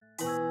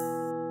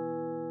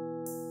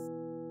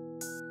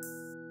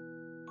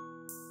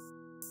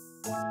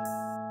99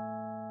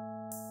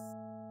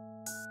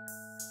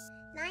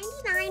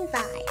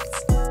 Vibes.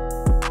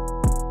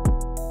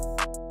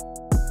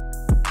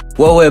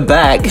 Well, we're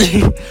back.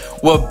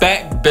 We're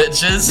back,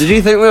 bitches. Did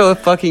you think we were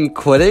fucking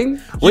quitting?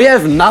 We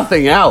have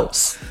nothing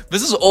else.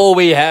 This is all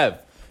we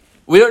have.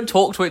 We don't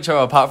talk to each other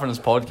apart from this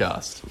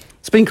podcast.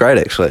 It's been great,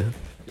 actually.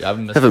 Yeah, I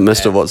Haven't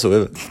missed it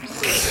whatsoever.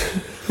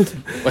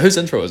 Well, whose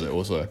intro is it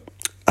also?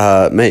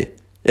 Me.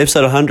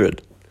 Episode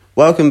 100.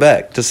 Welcome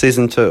back to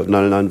season 2 of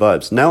 99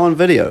 Vibes. Now on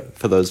video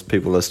for those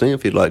people listening.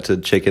 If you'd like to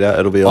check it out,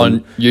 it'll be On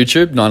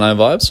YouTube, 99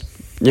 Vibes.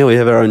 Yeah, we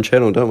have our own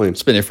channel, don't we?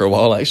 It's been there for a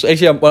while, actually.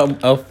 Actually,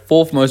 our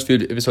fourth most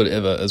viewed episode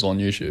ever is on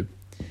YouTube.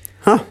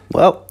 Huh.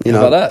 Well, you How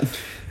know, about that?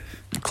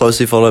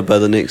 closely followed by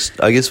the next.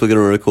 I guess we're going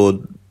to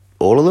record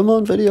all of them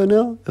on video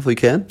now, if we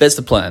can. That's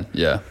the plan,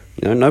 yeah.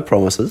 You know, no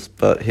promises,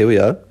 but here we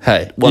are.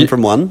 Hey. One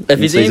from one. If in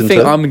there's season anything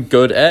 2. I'm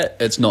good at,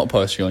 it's not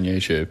posting on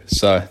YouTube.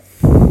 So,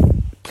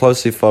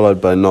 Closely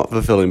followed by not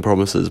fulfilling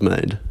promises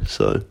made.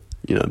 So,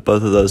 you know,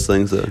 both of those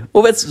things are.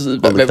 well, that's the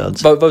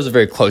cards. those are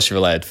very closely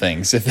related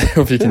things, if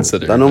you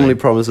consider. They're normally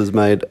promises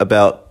made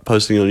about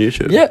posting on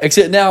YouTube. Yeah,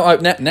 except now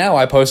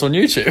I post on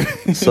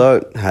YouTube.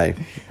 So, hey,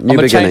 new I'm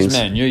a beginnings. changed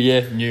man. New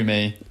year, new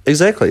me.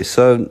 Exactly.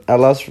 So, our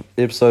last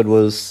episode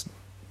was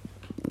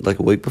like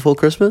a week before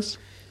Christmas.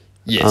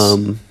 Yes.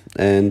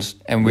 And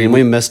we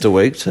missed a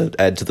week to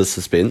add to the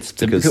suspense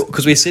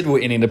because we said we're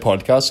ending the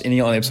podcast,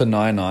 ending on episode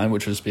 99,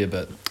 which would just be a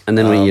bit. and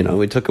then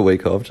we took a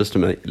week off just to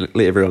let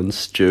everyone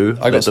stew.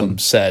 I got some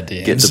sad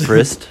DMs. Get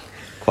depressed.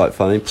 Quite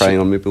funny, preying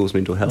on people's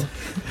mental health.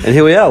 And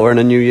here we are. We're in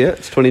a new year.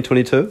 It's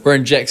 2022. We're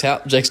in Jack's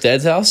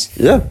dad's house.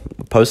 Yeah,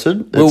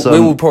 posted. We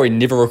will probably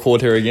never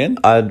record here again.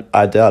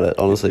 I doubt it,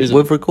 honestly. Is it-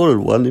 We've recorded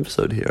one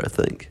episode here, I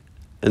think.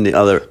 And the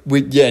other...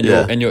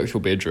 In your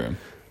actual bedroom.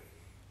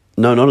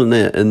 No, not in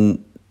there.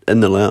 In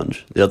the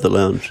lounge. The other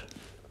lounge.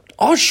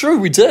 Oh, sure,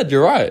 we did.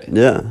 You're right.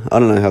 Yeah. I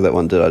don't know how that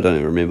one did. I don't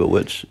even remember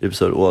which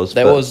episode it was.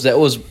 That was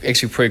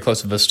actually pretty close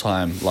to this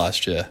time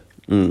last year.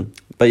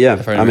 But yeah,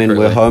 If I I mean, remember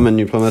we're correctly. home in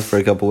New Plymouth for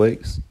a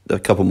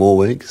couple more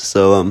weeks.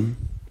 So,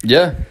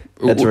 Yeah.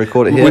 Had to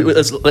record it here.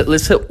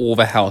 Let's hit all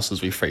the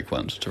houses we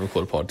frequent to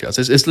record a podcast.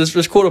 Let's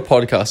record a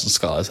podcast in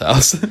Skylar's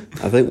house.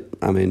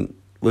 I mean,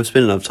 we've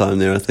spent enough time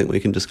there. I think we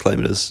can just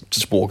claim it as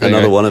Just walk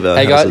another one of our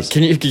Hey houses.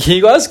 guys, can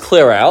you guys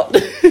clear out?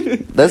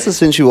 That's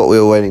essentially what we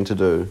were waiting to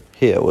do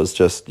here was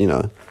just,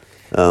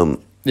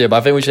 Yeah, but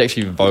I think we should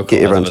actually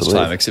vocalize everyone it this to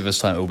leave. time, except this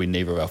time it will be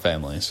neither of our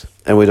families.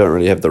 and we don't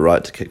really have the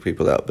right to kick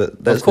people out,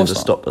 but that's course never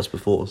not. stopped us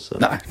before. So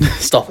No,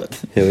 stop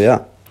it. here we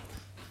are.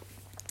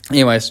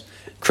 Anyways,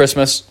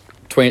 Christmas,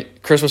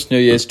 New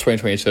Year's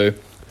 2022.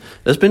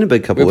 There's been a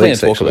big couple We're of plenty weeks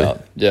to talk actually.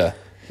 about. Yeah,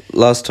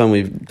 Last time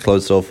we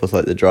closed off with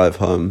like the drive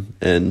home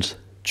and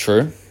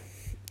true.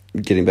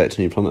 getting back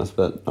to New Plymouth,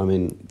 but I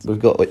mean, we've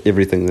got like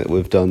everything that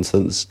we've done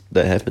since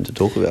that happened to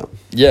talk about.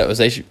 Yeah, it was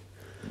actually.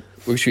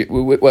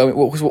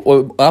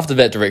 After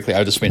that, directly,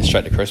 I just went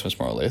straight to Christmas,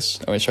 more or less.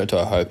 I went straight to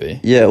a Hopi.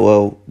 Yeah,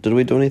 well, did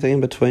we do anything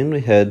in between?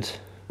 We had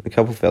a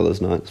couple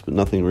fellas' nights, but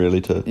nothing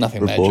really to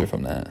Nothing report. major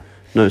from that.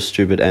 No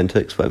stupid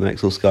antics by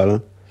Maxwell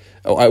Schuyler.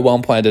 Oh, at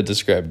one point, I did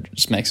just grab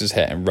Max's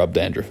hat and rub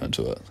dandruff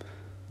into it.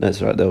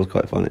 That's right, that was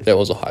quite funny. That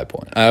was a high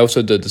point. I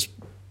also did just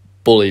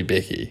bully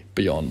Becky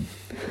beyond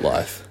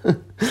life.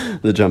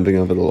 The jumping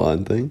over the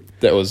line thing.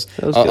 That was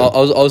That was I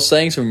good. was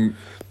saying some.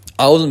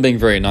 I wasn't being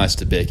very nice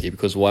to Becky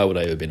because why would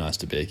I ever be nice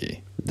to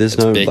Becky? There's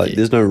It's no Becky.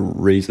 there's no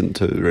reason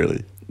to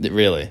really.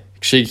 Really,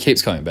 she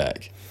keeps coming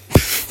back.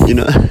 You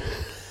know,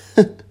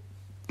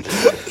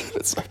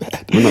 It's so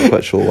bad. we're not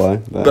quite sure why,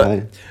 but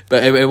hey.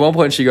 But at one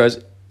point she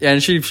goes,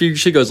 and she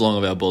goes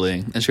along with our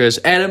bullying, and she goes,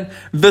 Adam,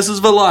 this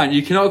is the line.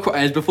 You cannot.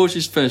 And before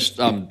she's finished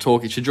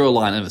talking, she drew a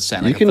line in the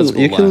sand. You Like a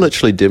physical can line.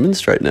 literally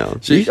demonstrate now.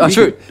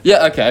 True.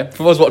 Yeah, okay. If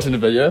I was watching the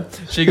video,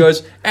 she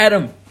goes,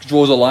 Adam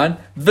draws a line.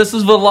 This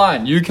is the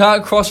line. You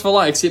can't cross the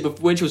line. Except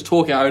when she was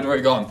talking, I had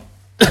already gone.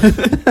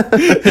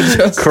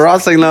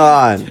 Crossing the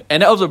line.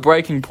 And that was a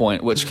breaking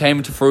point, which came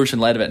into fruition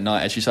later that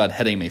night as she started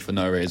hitting me for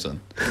no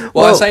reason.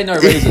 Well, I say no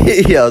reason.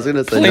 Yeah, I was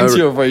gonna say Plenty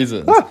no. of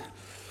reasons.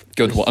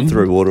 Good one.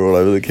 Threw water all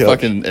over the couch.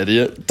 Fucking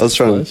idiot. I was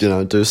trying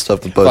to do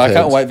stuff with both But I hands.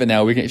 can't wait for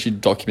now. We can actually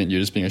document you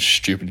just being a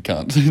stupid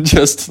cunt.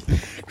 Just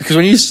because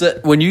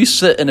when you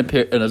sit in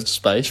a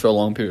space for a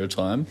long period of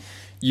time,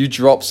 you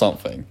drop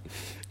something.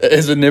 It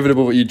is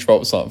inevitable that you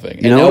drop something.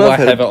 And know now what I I've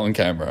had have it on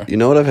camera. You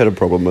know what I've had a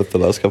problem with the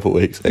last couple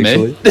of weeks, Me?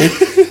 actually?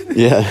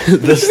 Yeah,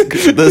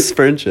 this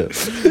friendship.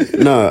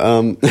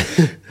 No,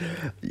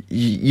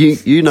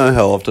 you know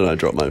how often I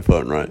drop my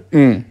phone, right?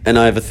 And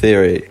I have a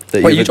theory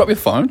that Wait, you drop your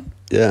phone?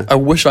 Yeah. I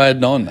wish I had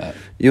known that.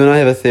 You and I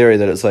have a theory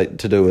that it's like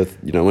to do with,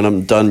 when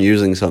I'm done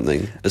using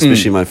something,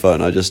 especially my phone,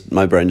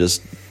 my brain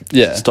just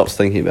Yeah. stops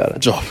thinking about it.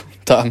 Job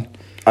done.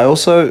 I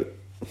also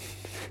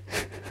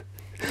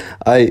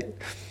I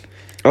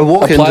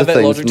walk Apply into that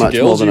things logic to much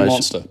more girls, than you I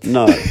monster. should.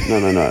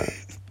 No.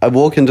 I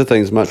walk into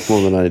things much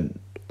more than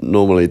I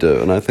normally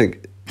do, and I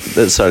think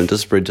that's starting to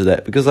spread to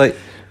that because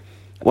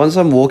once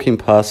I'm walking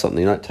past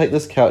something, take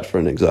this couch for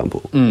an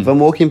example. If I'm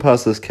walking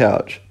past this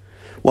couch,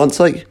 once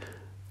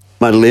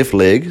my left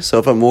leg, so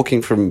if I'm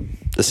walking from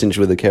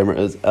essentially where the camera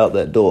is, out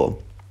that door.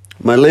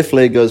 My left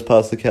leg goes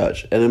past the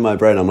couch, and in my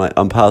brain I'm like,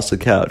 I'm past the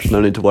couch,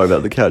 no need to worry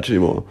about the couch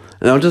anymore.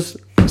 And I'll just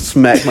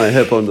smack my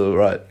hip onto the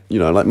right,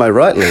 like my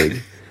right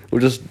leg will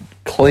just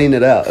clean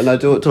it out. And I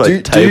do it to like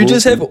Do tables. you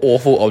just have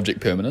awful object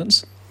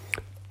permanence?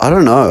 I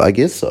don't know, I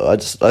guess so.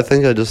 I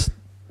think I just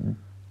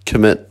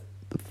commit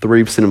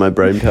 3% of my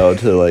brain power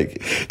to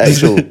like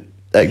actual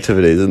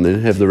activities and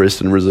then have the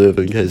rest in reserve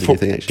in case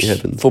anything actually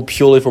happens. For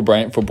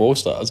Brawl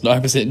Stars.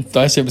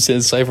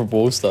 97% say for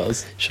Brawl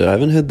Stars. Shit, I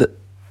haven't heard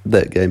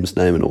that game's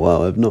name in a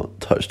while. I've not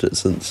touched it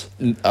since.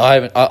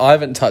 I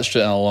haven't touched it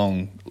in a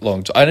long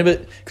time. I never,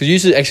 because you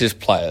used to actually just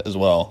play it as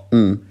well.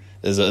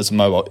 It's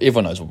mobile.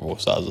 Everyone knows what Brawl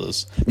Stars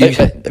is.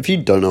 If you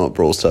don't know what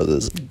Brawl Stars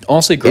is,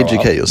 Honestly, grow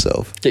educate up.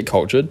 yourself. Get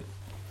cultured.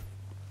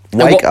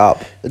 Wake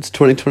up. It's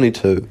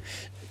 2022.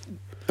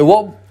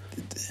 What?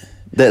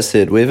 That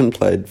said, we haven't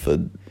played for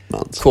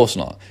months. Of course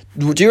not.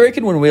 Do you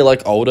reckon when we're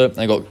like older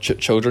and got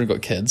children,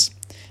 got kids,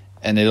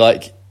 and they're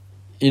like,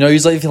 you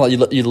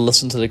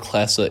listen to the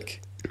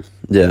classic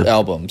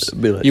albums,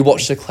 like, you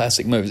watch the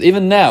classic movies.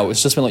 Even now,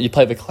 it's just been like you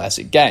play the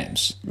classic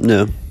games,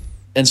 Yeah.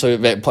 and so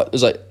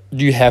it's like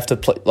you have to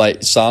play.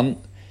 Like, son,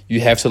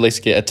 you have to at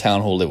least get a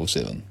Town Hall level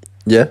 7,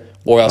 Yeah.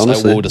 or else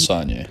honestly. I will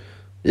disown you.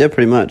 Yeah,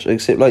 pretty much.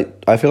 Except, like,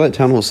 I feel like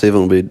Town Hall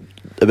 7 will be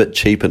a bit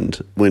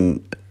cheapened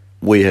when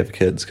we have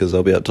kids because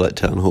they'll be up to, like,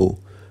 Town Hall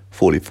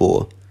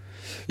 44.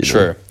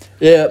 True.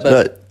 Yeah,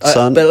 but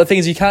son- but the thing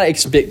is, you can't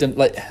expect them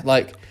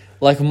like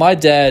my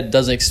dad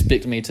doesn't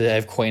expect me to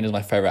have Queen as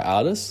my favorite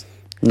artist.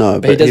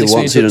 No, But he but does he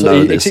wants you to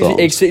know their he songs.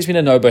 expects me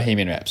to know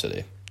Bohemian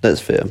Rhapsody. That's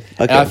fair. Okay.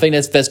 And I think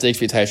that's the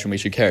expectation we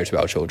should carry to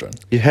our children.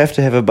 You have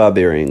to have a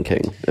Barbarian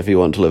King if you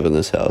want to live in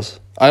this house.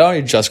 I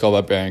only just got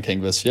Barbarian King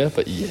this year,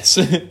 but yes.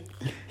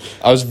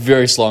 I was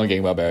very slow on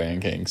getting Barbarian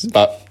Kings.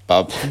 But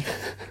I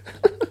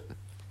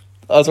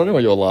was wondering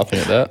why you were laughing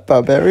at that.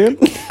 Barbarian?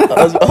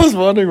 I was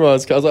wondering why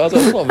it's because I was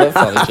like, it's not that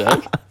funny,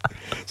 Jack.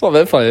 It's not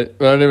that funny.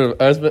 But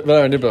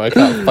I remember I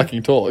can't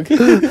fucking talk. I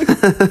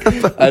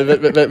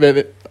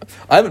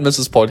haven't missed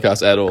this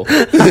podcast at all.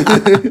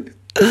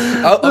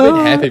 I've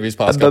been happy these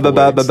past couple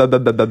of weeks.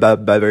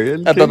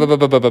 Barbarian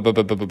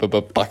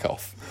King? Fuck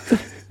off.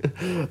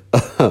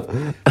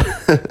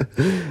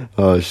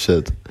 Oh,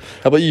 shit.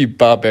 How about you,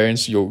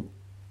 barbarians? You'll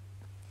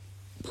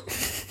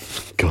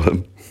Got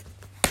him.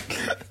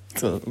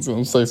 I was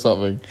going to say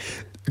something.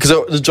 Because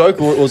the joke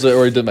was it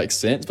already did make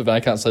sense, but then I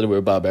can't say the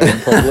word barbarian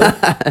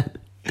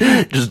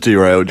properly. Just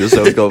derailed your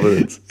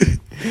self-confidence.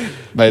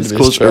 Made It's me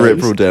caused strange.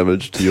 irreparable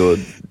damage to your,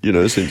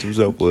 sense of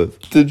self-worth.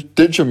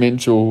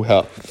 Detrimental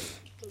health.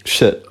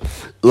 Shit.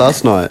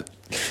 Last night,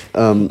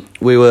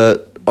 we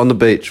were on the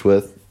beach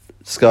with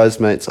Sky's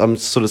mates. I'm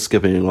sort of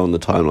skipping along the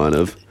timeline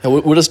of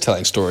We're just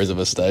telling stories of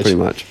this stage. pretty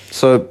much.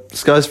 So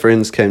Sky's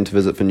friends came to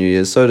visit for New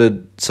Year's. So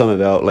did some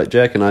of our, like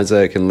Jack and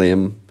Isaac and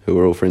Liam, who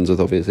we're all friends with,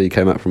 obviously,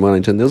 came up from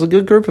Wellington. There was a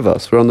good group of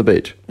us. We're on the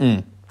beach.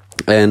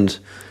 And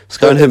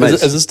Sky and her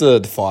mates... Is this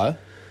the fire?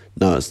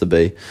 No, it's the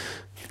B.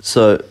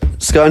 So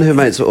Sky and her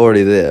mates were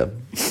already there.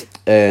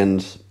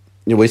 And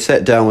we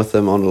sat down with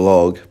them on a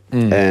log.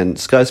 And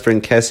Sky's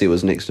friend Cassie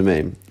was next to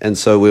me. And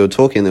so we were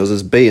talking. There was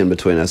this bee in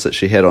between us that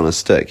she had on a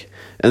stick.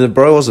 And the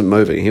bro wasn't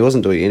moving. He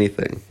wasn't doing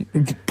anything.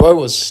 Bro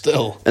was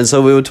still. And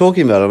so we were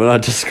talking about him, and I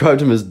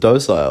described him as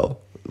docile,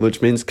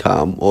 which means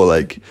calm or,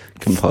 like,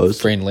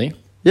 composed. Friendly.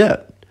 Yeah.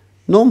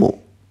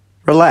 Normal.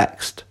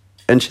 Relaxed.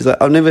 And she's like,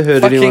 I've never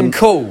heard Fucking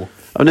cool.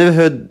 I've never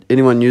heard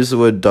anyone use the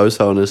word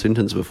docile in a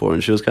sentence before.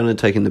 And she was kind of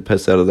taking the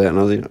piss out of that. And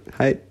I was like,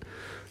 hey,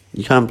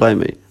 you can't blame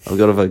me. I've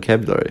got a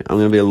vocabulary. I'm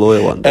going to be a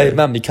lawyer one day. Hey,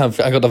 mum, you can't.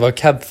 I got the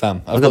vocab,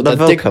 fam. I've got the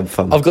vocab,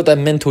 fam. I've got that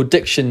mental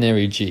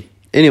dictionary, G.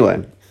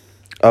 Anyway,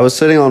 I was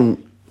sitting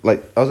on,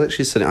 like, I was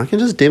actually sitting. I can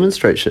just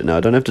demonstrate shit now. I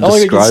don't have to Oh,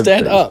 you describe can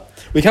stand things. up.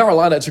 We can't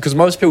rely on that because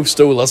most people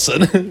still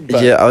listen.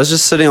 But Yeah, I was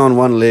just sitting on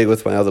one leg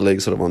with my other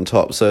leg sort of on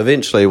top. So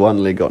eventually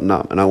one leg got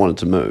numb and I wanted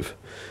to move.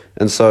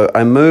 And so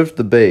I moved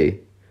the bee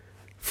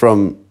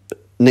from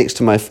next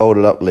to my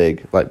folded up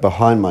leg, like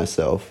behind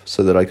myself,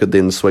 so that I could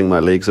then swing my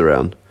legs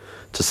around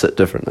to sit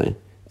differently.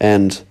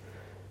 And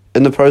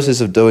in the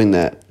process of doing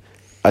that,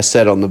 I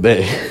sat on the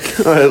bee,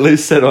 or at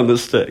least sat on the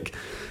stick.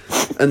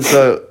 And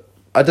so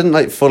I didn't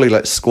like fully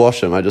like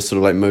squash him. I just sort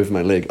of like moved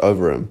my leg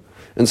over him.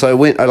 And so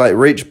I like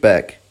reached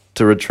back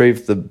to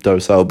retrieve the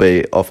docile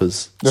bee off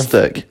his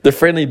stick. the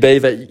friendly bee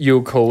that you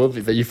were cool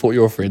with, that you thought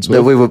you were friends with.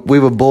 That we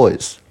were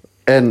boys.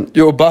 And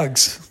You were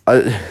bugs.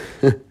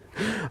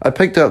 I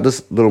picked up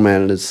this little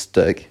man and his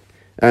stick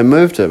and I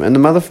moved him and the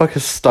motherfucker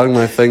stung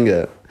my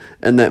finger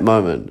in that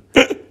moment.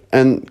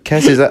 And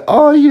Cassie's like,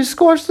 oh, you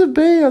squashed the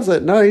bee. I was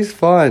like, no, he's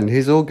fine.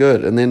 He's all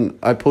good. And then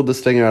I pulled the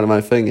stinger out of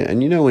my finger.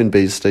 And you know when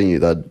bees sting you,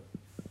 they're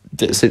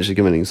essentially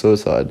committing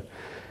suicide.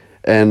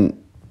 And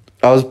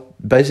I was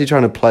basically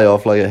trying to play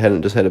off like I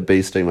hadn't just had a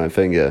bee sting my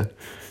finger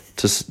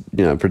to,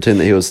 pretend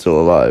that he was still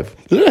alive.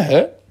 Did it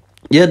hurt?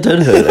 Yeah, it did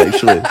hurt,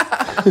 actually. Yeah,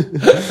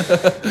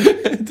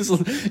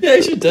 it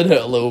actually did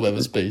hurt a little bit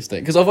of a bee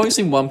sting. Because I've only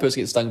seen one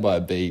person get stung by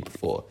a bee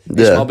before. It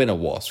Yeah. might have been a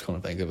wasp, kind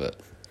of think of it.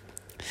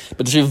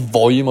 But the sheer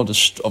volume of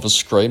a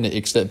scream that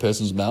exits that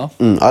person's mouth.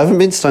 I haven't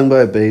been stung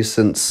by a bee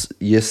since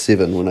year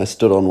 7 when I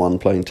stood on one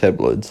playing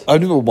tabloids.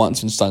 I've never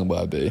once been stung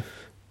by a bee.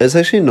 It's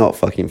actually not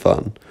fucking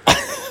fun.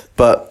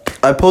 But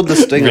I pulled the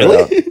stinger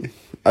Really? out.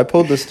 I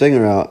pulled the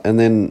stinger out, and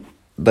then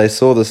they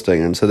saw the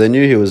stinger, and so they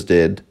knew he was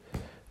dead.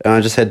 And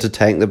I just had to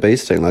tank the bee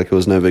sting like it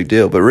was no big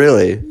deal. But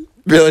really,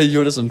 Really, you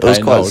were just in pain. was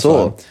quite the whole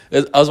sore.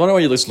 time. I was wondering why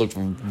you just looked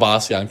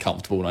vastly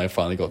uncomfortable when I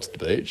finally got to the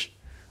beach.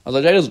 I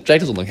was like, Jake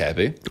doesn't look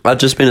happy. I'd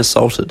just been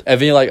assaulted. And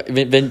then you're like,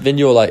 then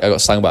you were like, I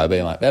got stung by a bee.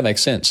 I'm like, that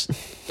makes sense.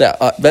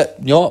 That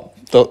you know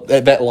what?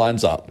 That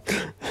lines up.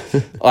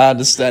 I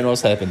understand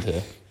what's happened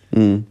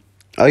here.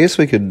 I guess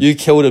we could... You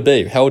killed a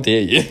bee. How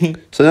dare you?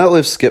 So now that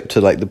we've skipped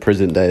to like the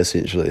present day,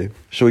 essentially,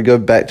 should we go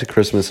back to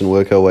Christmas and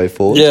work our way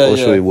forward? Yeah, or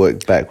should yeah. we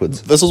work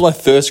backwards? This was my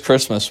first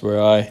Christmas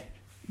where I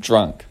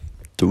drank.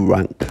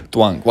 Drunk.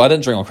 Well, I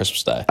didn't drink on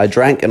Christmas Day. I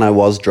drank and I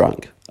was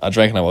drunk. I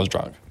drank and I was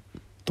drunk.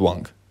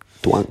 Drunk.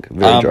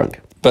 Very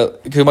drunk.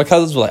 But because my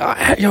cousins were like,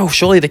 oh, yo,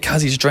 surely the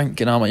cousins drink.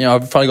 And I'm like,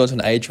 I've finally got to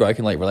an age where I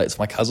can like relate to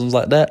my cousins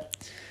like that.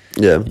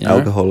 Yeah, You know?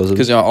 alcoholism.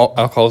 Because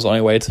alcohol is the only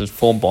way to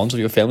form bonds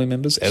with your family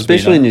members.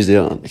 Especially in New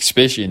Zealand.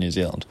 Especially in New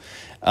Zealand.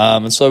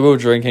 And so we were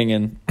drinking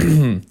and,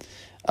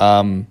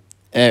 and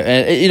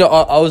you know,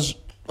 I was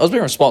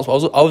being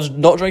responsible. I was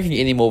not drinking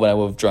anymore when I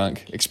would have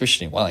drunk,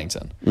 especially in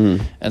Wellington.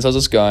 And so I was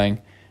just going,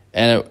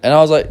 and I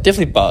was like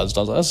definitely buzzed.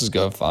 I was like, this is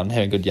good fun,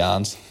 having good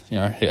yarns. You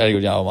know, had a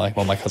good yarn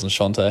with my cousin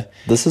Shante.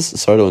 This is,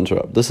 sorry to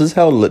interrupt, this is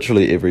how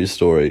literally every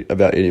story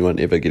about anyone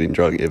ever getting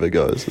drunk ever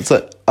goes. It's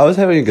like, I was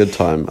having a good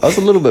time. I was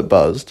a little bit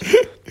buzzed.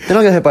 Then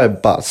I got hit by a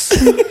bus.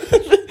 We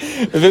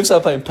then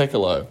started playing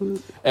Piccolo.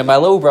 And my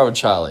little brother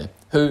Charlie,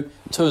 who,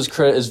 to his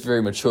credit, is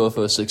very mature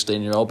for a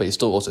 16-year-old, but he's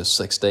still also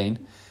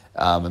 16.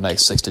 And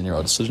makes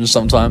 16-year-old decisions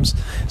sometimes.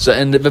 So,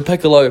 and the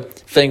Piccolo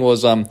thing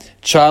was,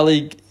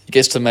 Charlie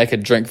gets to make a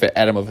drink for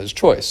Adam of his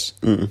choice.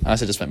 I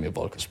said, just make me a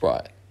vodka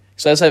Sprite.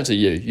 So I say it to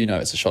you. You know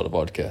it's a shot of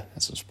vodka.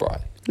 It's a Sprite.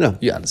 Yeah.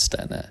 You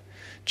understand that.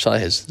 Charlie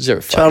has zero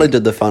fucking... Charlie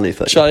did the funny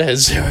thing. Charlie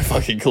has zero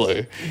fucking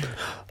clue.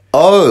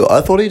 Oh,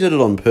 I thought he did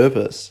it on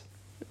purpose.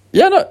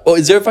 Yeah, no. Well,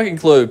 zero fucking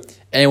clue.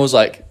 And he was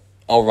like,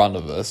 I'll run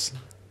with this.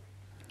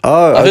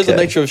 Oh, I think it's a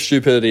okay. mixture of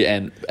stupidity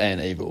and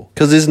evil.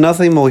 Because there's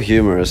nothing more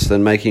humorous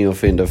than making your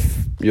friend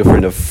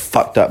a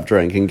fucked up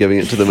drink and giving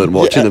it to them and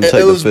watching them take the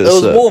first It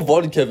was sip. more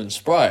vodka than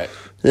Sprite.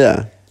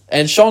 Yeah.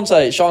 And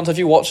Shante, if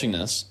you're watching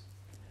this,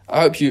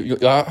 I hope you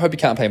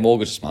can't pay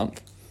mortgage this month.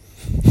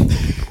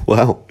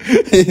 Wow.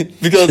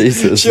 Because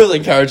Jesus. she was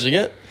encouraging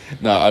it.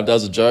 No, that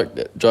was a joke.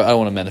 I don't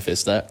want to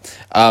manifest that.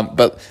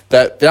 But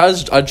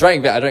I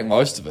drank that. I drank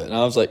most of it, and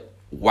I was like,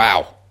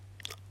 "Wow,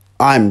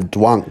 I'm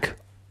drunk.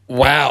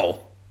 wow."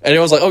 And he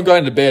was like, "I'm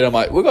going to bed." I'm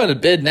like, "We're going to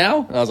bed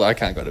now?" And I was like, "I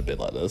can't go to bed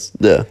like this."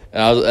 Yeah.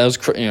 And I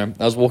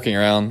was walking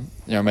around.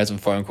 You know, made some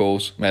phone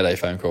calls. Made a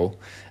phone call.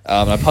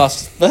 And I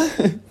passed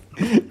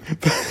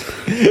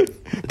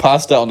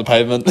passed out on the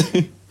pavement.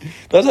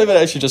 That time I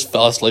actually just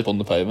fell asleep on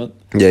the pavement.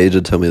 Yeah, you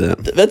did tell me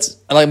that. That's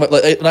and I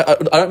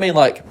don't mean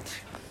like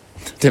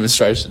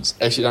demonstrations.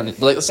 Actually, don't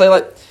like say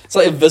like it's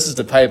like if this is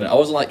the pavement. I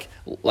wasn't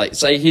like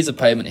say here's the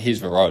pavement, here's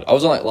the road. I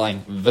wasn't like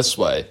lying this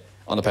way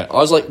on the pavement. I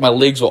was like my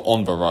legs were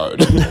on the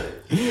road.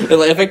 And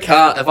like if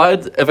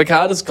a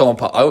car just come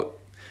apart,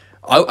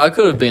 I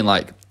could have been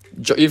like.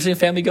 You've seen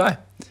Family Guy?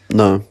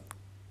 No.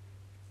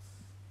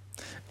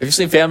 If you've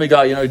seen Family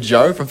Guy, you know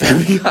Joe from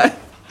Family Guy.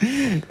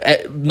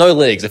 No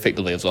legs,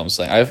 effectively, is what I'm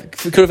saying. I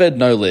could have had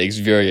no legs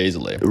very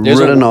easily.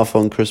 Written off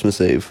on Christmas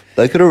Eve.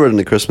 They could have written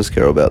a Christmas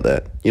Carol about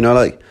that. You know,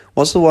 like,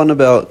 what's the one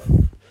about...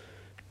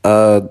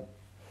 It's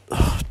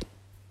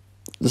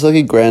like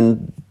a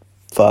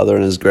grandfather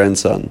and his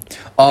grandson.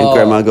 And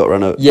Grandma got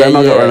run over, got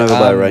run over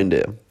by a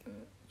reindeer.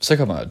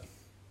 Sicko Mode.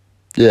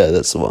 Yeah,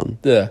 that's the one.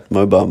 Yeah.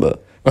 Mo Bamba.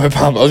 Mo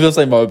Bamba. I was going to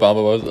say Mo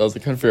Bamba, but I was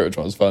like, couldn't figure out which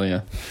one was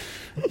funnier.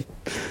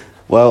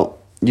 Well,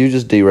 you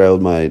just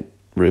derailed my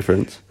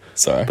reference.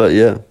 Sorry. But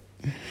yeah.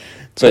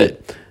 So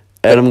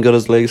Adam got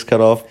his legs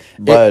cut off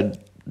by a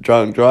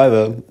drunk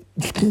driver.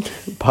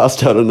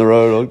 Passed out on the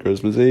road on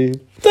Christmas Eve.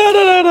 But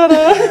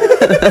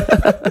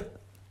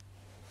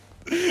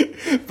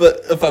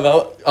if I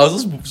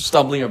was just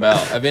stumbling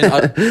about. I mean,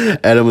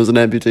 Adam was an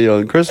amputee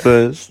on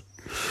Christmas.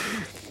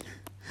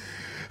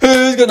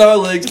 who's got no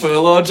legs for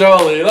Lord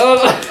Jolly?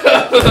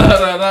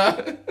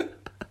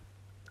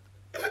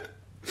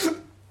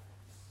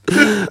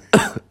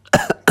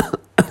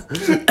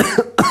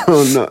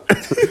 Oh no.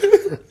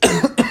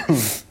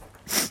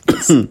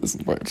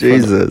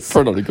 Jesus.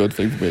 Probably not a good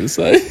thing for me to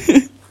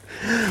say.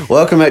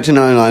 Welcome back to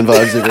 99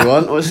 Vibes,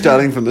 everyone. We're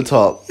starting from the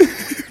top.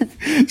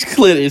 It's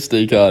clearly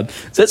SD card.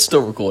 Is that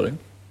still recording?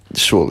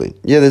 Surely.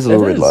 Yeah, there's a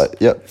little red is. light.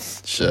 Yep.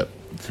 Shit.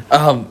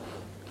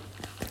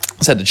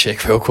 Just had to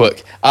check real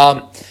quick.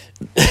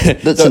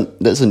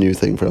 That's a new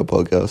thing for our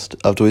podcast.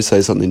 After we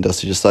say something,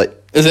 Dusty just like,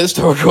 Is it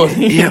still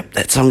recording? yep,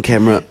 that's on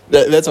camera.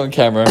 That's on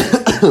camera.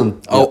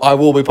 I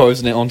will be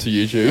posting it onto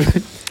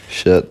YouTube.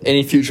 Shit.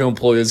 Any future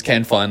employers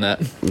can find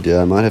that.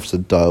 Yeah, I might have to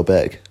dial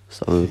back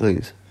some of the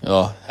things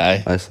Oh,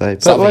 hey. I say.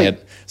 But Something like,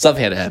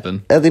 had to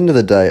happen. at the end of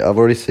the day, I've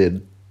already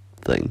said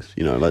things,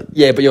 you know, like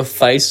Yeah, but your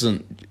face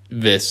isn't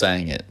there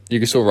saying it. You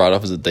can still write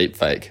off as a deep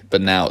fake,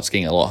 but now it's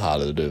getting a lot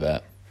harder to do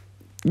that.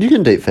 you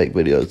can deep fake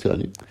videos, can't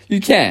you? You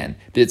can,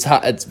 but it's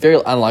hard. It's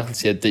very unlikely to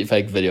see a deep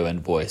fake video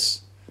and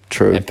voice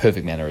True. and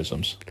perfect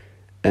mannerisms.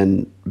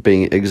 And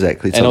being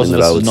exactly And something also, that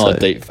this I is would not say.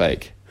 a deep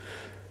fake.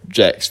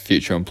 Jack's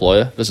future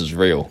employer. This is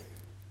real.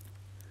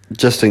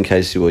 Just in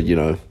case you were, you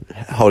know,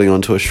 holding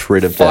on to a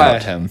shred of Fire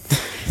doubt. him.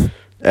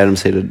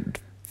 Adam's here to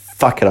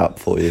fuck it up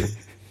for you.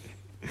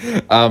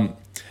 When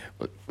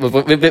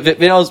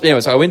I was,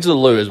 anyway, so I went to the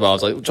loo as well. I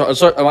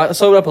was like, I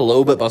sobered up a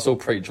little bit, but I was still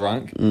pretty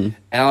drunk. And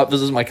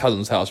this is my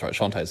cousin's house, right?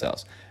 Shantae's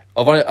house.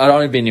 I'd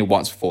only been here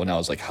once before. Now it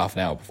was like half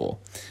an hour before.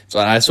 So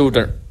I still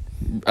don't.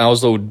 I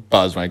was a little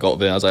buzzed when I got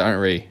there. I was like, I don't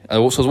really. So I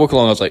was walking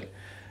along. I was like,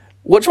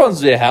 which one's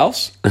their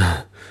house?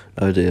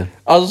 Oh dear.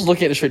 I was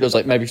looking at the street. There was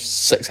like maybe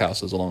 6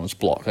 houses along this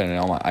block, and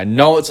I'm like, I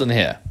know it's in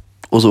here.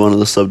 Was it one of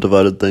the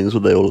subdivided things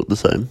where they all look the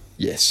same?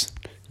 Yes.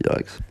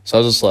 Yikes. So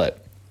I was just like,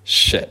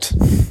 shit.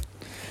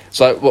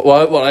 So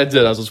what I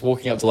did, I was just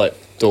walking up to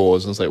like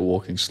doors and just like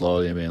walking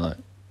slowly and being like,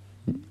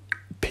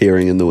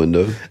 Peering in the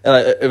window.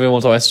 and every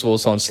one time I saw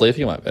someone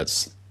sleeping, I'm like,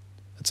 that's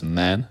a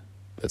man,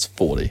 that's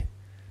 40,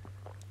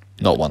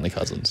 not one of the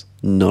cousins.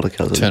 Not a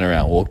cousin. Turn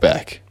around, walk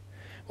back,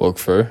 walk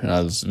through, and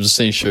I was just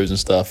seeing shoes and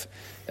stuff,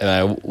 and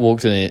I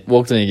walked in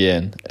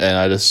again,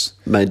 and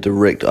Made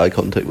direct eye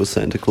contact with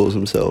Santa Claus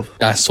himself.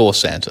 I saw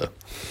Santa,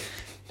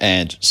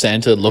 and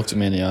Santa looked at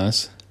me in the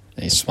eyes,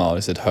 and he smiled.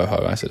 He said, "Ho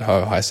ho." I said,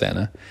 "Ho, hi,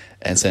 Santa,"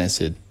 and Santa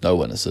said, "No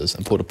witnesses,"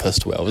 and pulled a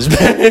pistol out of his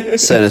bag.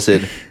 Santa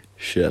said,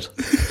 shit.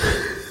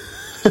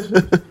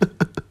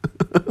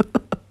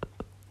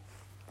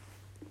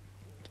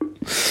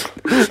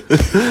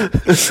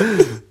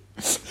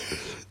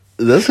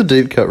 That's a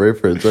deep cut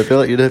reference. I feel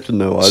like you'd have to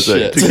know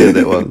Isaac Shit. to get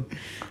that one.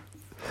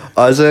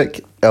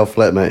 Isaac, our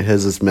flatmate,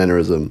 has this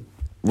mannerism.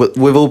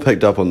 We've all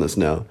picked up on this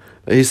now.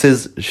 He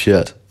says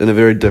shit in a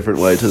very different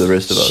way to the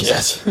rest of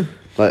us. Shit.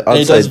 Like And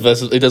I'd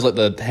say he does like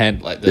the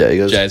hand, like the Yeah, he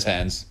goes- jazz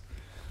hands.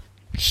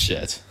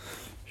 Shit.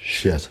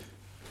 shit.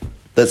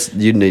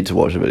 You need to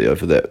watch a video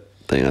for that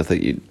thing. I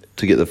think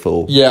to get the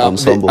full Yeah,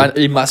 ensemble.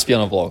 he must be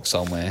on a vlog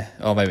somewhere,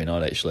 or maybe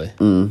not actually.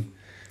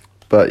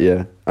 But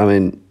yeah, I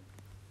mean,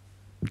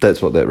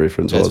 that's what that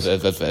reference was.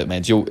 That's what it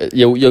means.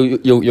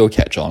 You'll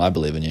catch on. I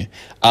believe in you.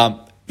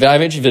 Then I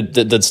eventually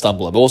did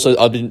stumble up. But also,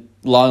 I've been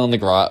lying on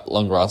the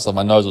long grass.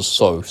 My nose was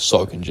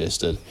so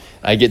congested.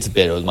 And I get to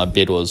bed. My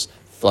bed was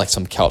like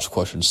some couch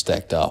cushions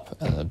stacked up,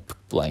 and a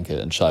blanket,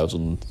 and Shay was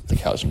on the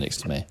couch next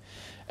to me,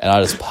 and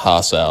I just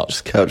pass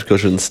out Couch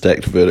cushions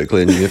stacked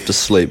vertically, and you have to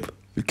sleep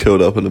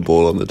curled up in a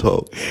ball on the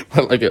top.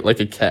 like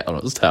a cat on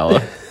its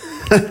tower.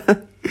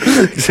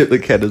 Except the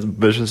cat is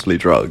viciously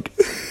drunk.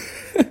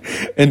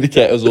 And the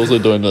cat was also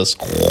doing this.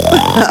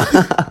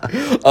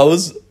 I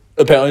was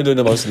apparently doing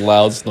the most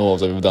loud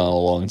snores I've ever done in a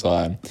long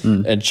time.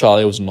 And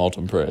Charlie was not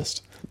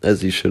impressed.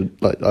 As you should.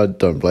 Like, I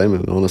don't blame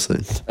him,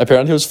 honestly.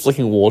 Apparently he was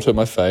flicking water at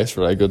my face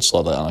for a good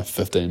solid like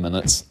 15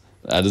 minutes.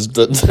 I just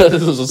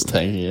was just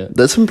taking it.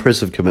 That's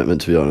impressive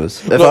commitment, to be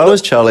honest. If Look, I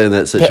was Charlie in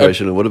that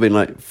situation, it would have been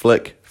like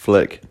flick,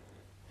 flick,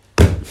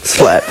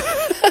 slap.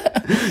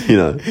 You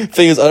know.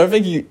 Thing is, I don't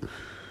think you...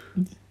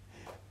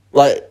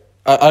 Like,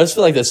 I just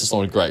feel like that's just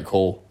not a great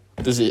call.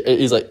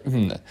 He's like,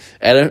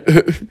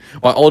 Adam,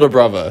 my older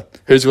brother,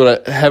 who's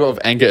got a habit of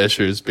anger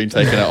issues, being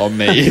taken out on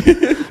me.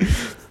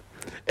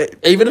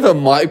 Even if it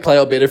might play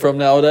out better for him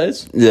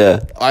nowadays,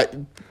 Yeah. I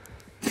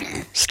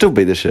Still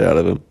beat the shit out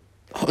of him.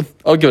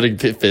 I'll give it a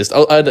bit fist.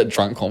 I had that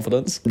drunk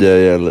confidence.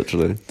 Yeah,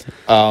 literally.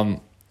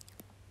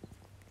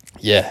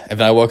 Yeah, and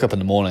then I woke up in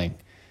the morning.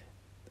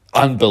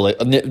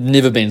 Unbelievable.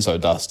 Never been so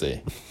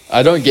dusty.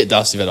 I don't get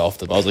dusty that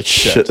often, but I was like,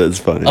 shit. That's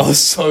funny. I was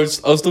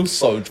still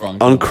so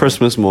drunk. On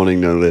Christmas morning,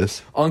 no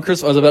less. On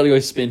Christmas, I was about to go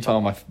spend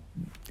time with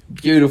my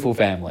beautiful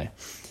family,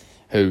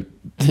 who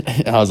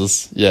I was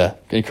just,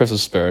 in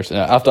Christmas spirit. And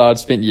after I'd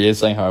spent years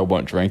saying how I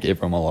won't drink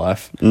ever in my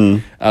life,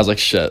 I was like,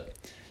 shit.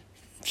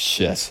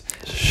 Shit.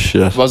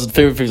 I was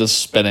feeling things are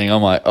spinning.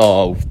 I'm like,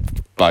 oh,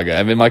 bugger.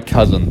 And then my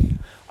cousin,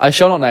 I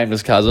shall not name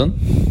this cousin,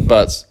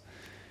 but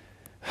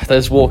they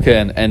just walk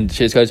in and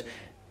she just goes,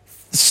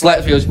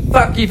 slaps me, goes,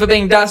 fuck you for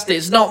being dusty,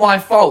 it's not my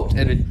fault.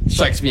 And it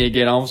shakes me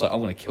again. I was like, I'm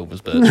going to kill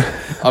this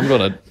bitch. I'm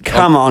going to...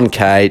 Come on,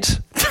 Kate.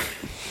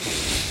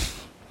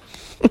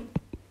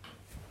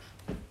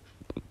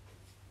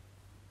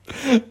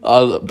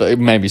 It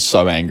made me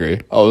so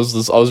angry. I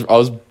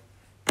was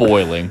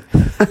boiling.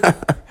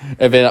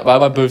 And then by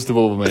my booster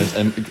movement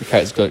and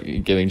Kate's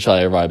giving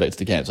Charlie a ride back to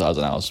the camp, so I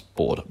was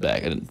bored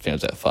back. I didn't think it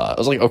was that far. I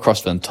was like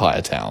across the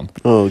entire town.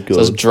 Oh, So I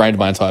just God. drained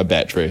my entire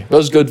battery. It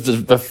was good.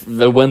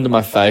 The wind in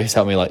my face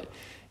helped me like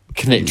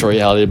connect to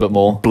reality a bit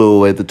more. Blew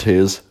away the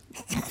tears.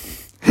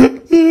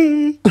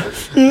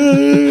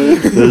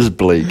 It was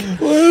bleak.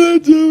 Why did I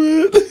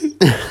do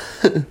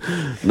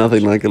it?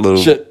 Nothing like a little...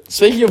 Shit.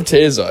 Speaking of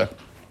tears though,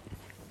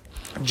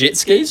 jet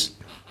skis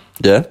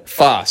Yeah?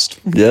 fast.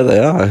 Yeah, they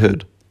are, I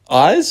heard.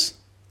 Eyes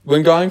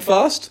when going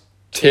fast.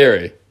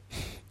 Terry.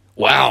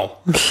 Wow.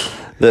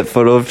 That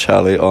photo of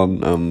Charlie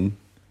on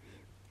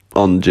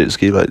on jet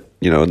ski, like,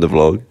 you know, in the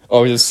vlog.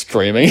 Oh, he's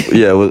screaming.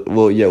 Yeah,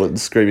 with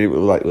screaming,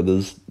 with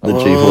the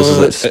G-forces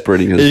like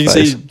spreading his you can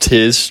face. see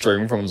tears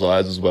streaming from his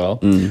eyes as well.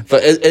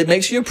 But it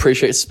makes you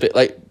appreciate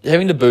like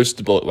having to boost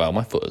the board. Wow,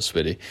 my foot is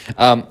sweaty.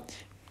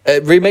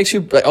 It really makes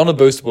you like on a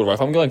booster board. Right,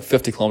 if I'm going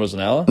 50 kilometers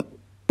an hour,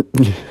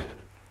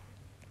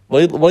 why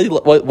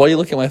are you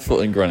looking at my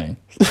foot and grinning?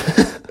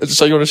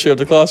 So you want to share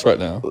the class right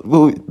now?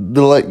 Well,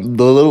 the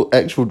little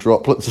actual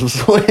droplets of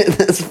sweat,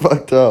 that's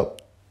fucked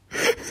up.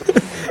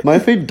 My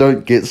feet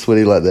don't get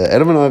sweaty like that.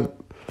 Adam and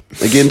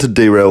I, again to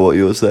derail what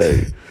you were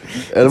saying,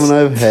 Adam and I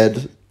have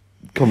had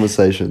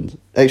conversations.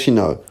 Actually,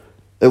 no.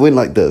 It went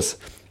like this.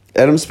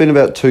 Adam spent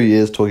about 2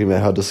 years talking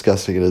about how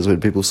disgusting it is when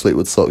people sleep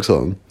with socks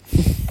on.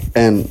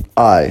 And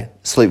I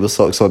sleep with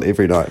socks on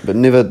every night, but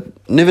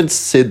never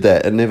said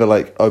that and never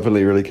like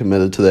openly really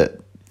committed to that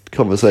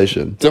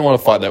conversation. Don't want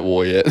to fight that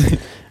war yet.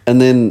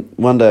 And then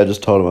one day I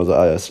just told him, I was like,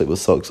 oh, I sleep with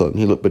socks on.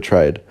 He looked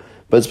betrayed.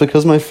 But it's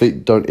because my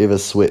feet don't ever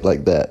sweat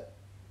like that.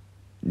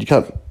 You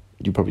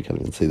probably can't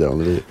even see that on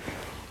the video.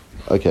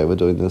 Okay, we're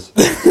doing this.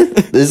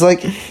 There's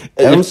like,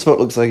 Adam's foot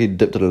looks like he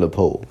dipped it in a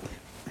pool.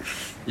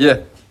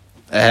 Yeah.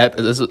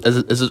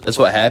 It's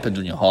what happens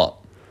when you're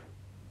hot.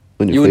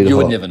 When your feet are You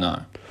would hot. never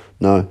know.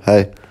 No,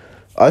 hey.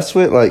 I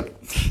sweat like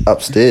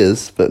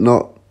upstairs, but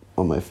not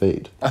on my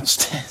feet.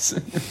 Upstairs.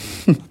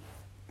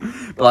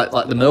 like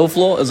the middle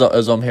floor, as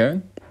I'm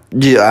hearing?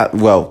 Yeah,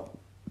 well,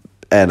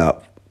 and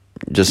up.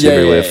 Just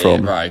everywhere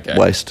from right, okay.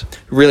 waist.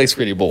 Really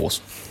sweaty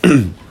balls.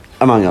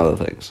 Among other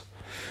things.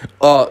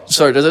 Oh,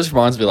 sorry, this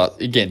reminds me, like,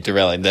 again,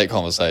 derailing that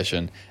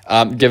conversation.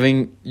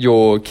 Giving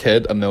your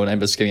kid a middle name,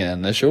 but just giving an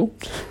initial.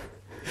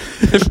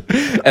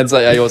 And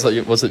say, hey,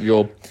 what's it,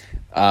 your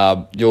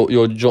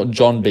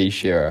John B.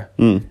 Shearer.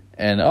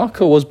 And, oh,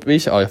 cool, was B.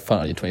 Shearer? Oh, fun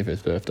on your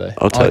 21st birthday.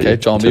 I'll tell you. Okay,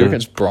 John B. Tell You reckon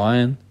it's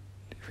Brian?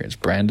 You reckon it's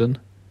Brandon?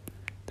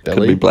 Billy?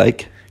 Could be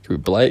Blake. Could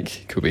be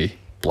Blake. Could be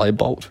Blade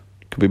Bolt.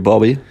 Could be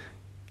Bobby.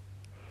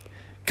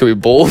 Could be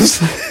Balls.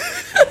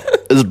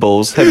 It's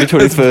Balls. Happy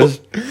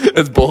 21st.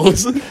 It's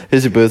Balls.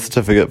 Here's your birth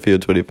certificate for your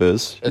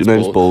 21st. Your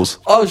name's Balls.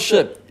 Oh,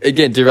 shit.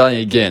 Again, derailing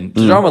again.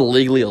 Do you know I'm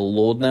legally a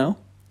lord now?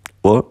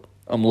 What?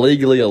 I'm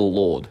legally a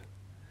lord.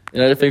 You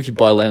know, if you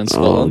buy land in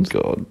Scotland.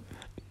 Oh, God.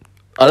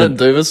 I didn't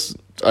do this.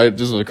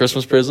 This was a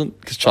Christmas present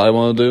because Charlie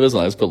wanted to do this,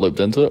 and I just got looped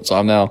into it. So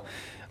I'm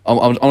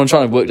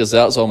trying to work this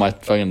out. So on my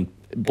fucking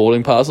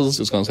boarding passes,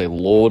 it's going to say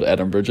Lord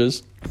Adam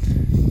Bridges.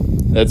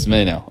 That's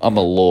me now. I'm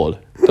a lord.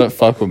 Don't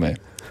fuck with me.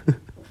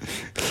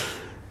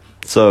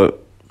 So,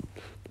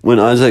 when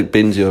Isaac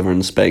bends you over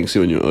and spanks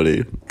you in your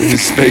hoodie,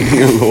 he's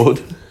spanking a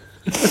lord.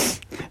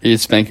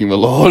 He's spanking the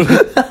Lord.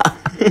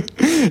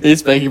 He's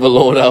spanking the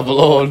Lord out of the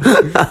Lord.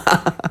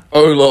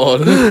 Oh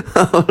Lord.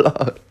 Oh,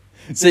 Lord.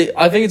 See,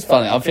 I think it's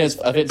funny. I think it's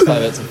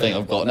funny. That's the thing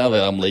I've got now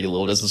that I'm legal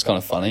lord. This is kind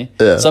of funny.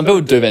 Yeah. Some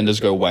people do that and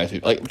just go way too.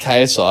 Like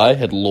KSI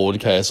had Lord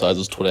KSI as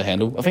his Twitter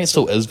handle. I think it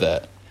still is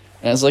that.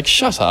 And it's like,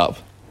 shut up.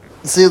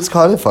 See, it's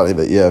kind of funny,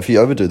 but yeah, if you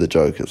overdo the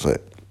joke, it's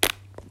like...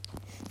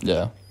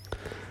 Yeah.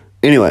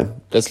 Anyway.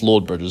 That's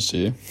Lord Bridges to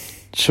you.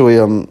 Shall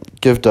we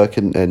give Doug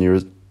an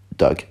aneurysm...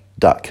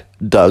 Doug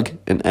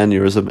an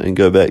aneurysm and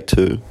go back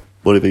to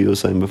whatever you were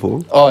saying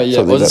before? Oh, yeah.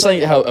 Something I was about- just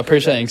saying how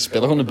appreciating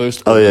speed. Like on the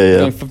boost. Oh, yeah.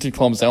 Going 50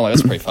 kilometers an hour, like,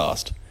 that's pretty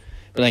fast.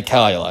 But in a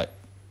car, you're like...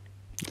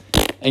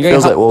 And going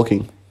Feels like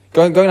walking.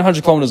 Going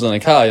 100 kilometers in a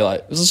car, you're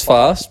like, this is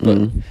fast, but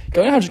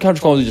going 100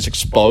 kilometers just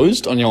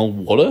exposed on your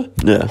own water?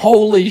 Yeah.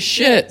 Holy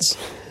shit.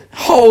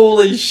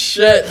 Holy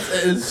shit.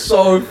 It is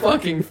so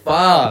fucking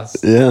fast.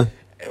 Yeah.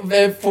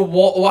 Man, for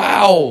what?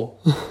 Wow.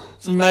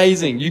 It's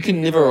amazing. You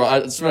can never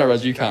ride. It's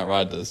not you can't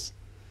ride this.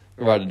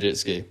 Ride a jet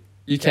ski.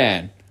 You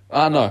can.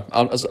 No,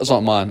 it's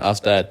not mine.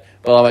 Ask Dad.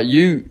 But like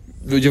you,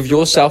 with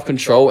your self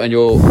control and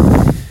your,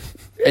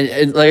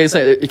 and like I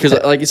say, because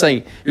like you're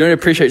saying, you don't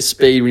appreciate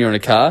speed when you're in a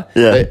car.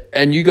 Yeah.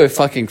 And you go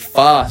fucking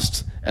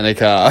fast in a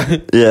car.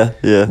 Yeah.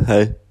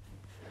 Hey.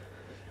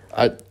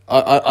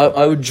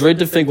 I would dread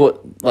to think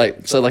what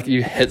like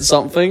you hit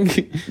something.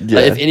 Yeah.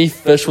 Like if any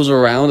fish was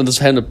around and just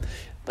had a.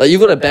 Like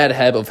you've got a bad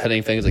habit of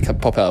hitting things that can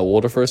pop out of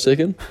water for a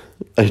second.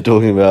 Are you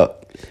talking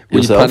about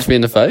When yourself? you punch me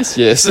in the face?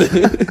 Yes.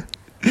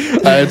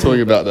 I am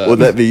talking about that. Would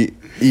that be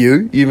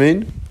you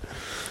mean?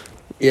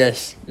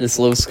 Yes. This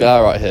little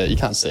scar right here. You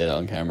can't see it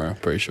on camera, I'm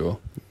pretty sure.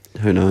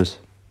 Who knows?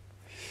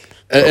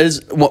 It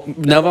is,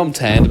 now that I'm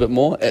tanned a bit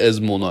more, it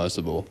is more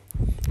noticeable.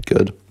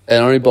 Good. It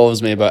only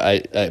bothers me about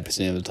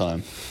 8% of the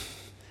time.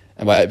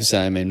 And by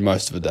 8% I mean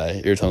most of the day.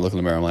 Every time I look in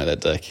the mirror I'm like,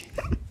 that dick.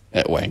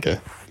 That wanker.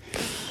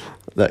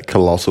 That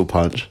colossal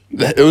punch.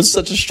 It was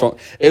such a strong...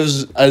 It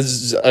was,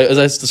 as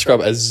I describe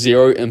it, a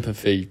zero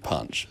empathy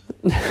punch.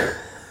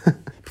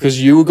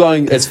 Because you were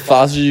going as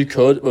fast as you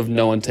could with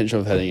no intention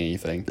of hitting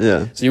anything.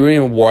 Yeah. So you weren't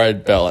even worried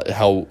about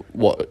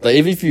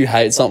even if you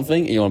hate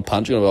something and you want to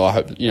punch it, you're like, I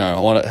hope, I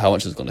want it, how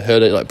much it's going to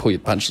hurt it, like pull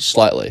your punch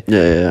slightly.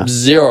 Yeah.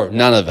 Zero,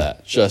 none of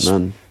that. Just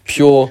None.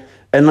 pure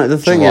And like the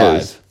thing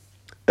drive. is,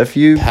 if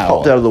you Power.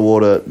 popped out of the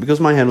water, because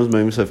my hand was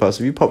moving so fast,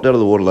 if you popped out of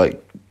the water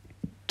like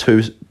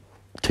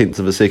 2/10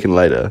 of a second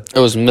later, It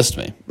was missed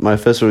me. my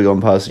fist would have gone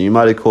past and you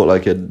might have caught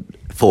like a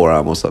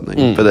forearm or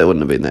something, but that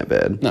wouldn't have been that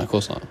bad. No, of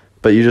course not.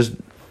 But you just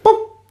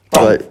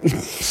like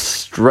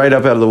straight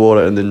up out of the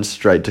water and then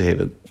straight to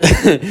heaven.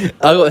 I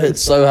got hit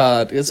so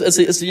hard. It's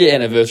the year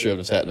anniversary of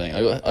this happening.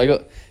 I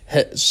got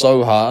hit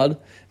so hard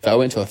that I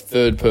went to a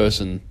third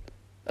person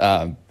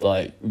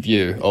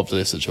view of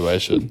the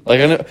situation. I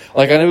know,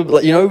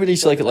 you know when you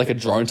see like a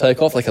drone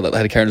takeoff, like they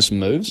had to carry into some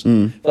moves.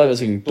 Like I was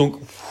thinking,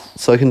 dunk.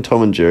 It's like in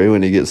Tom and Jerry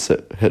when he gets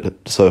hit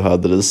so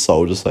hard that his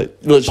soul just pops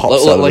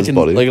out of his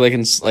body.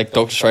 Like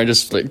Doctor Strange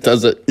just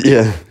does it.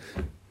 Yeah.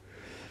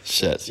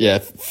 Shit. Yeah,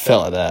 it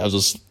felt like that. I was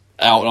just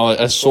out, and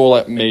I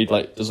saw me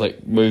just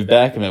move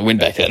back, and then went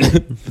back in.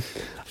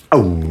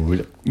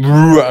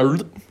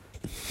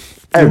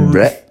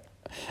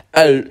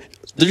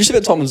 Did you see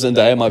that Tom and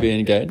Zendaya might be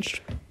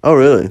engaged? Oh,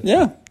 really?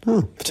 Yeah,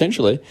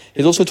 potentially.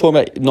 He's also talking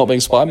about not being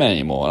Spider-Man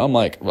anymore, and I'm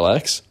like,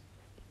 relax.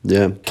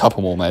 Yeah.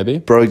 Couple more, maybe.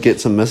 Bro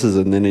gets some misses,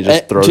 and then he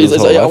just throws his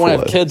whole I life want to away.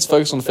 have kids,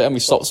 focus on family,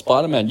 stop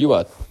Spider-Man. You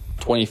are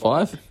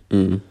 25.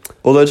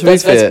 Although, to be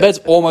fair, that's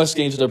almost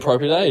getting to the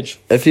appropriate age.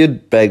 if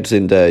you'd bagged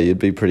Zendaya, you'd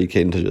be pretty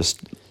keen to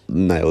just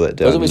nail that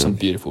down. Those will be you some know?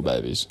 beautiful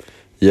babies.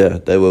 Yeah,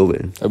 they will be.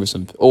 There'll be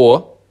some,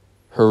 or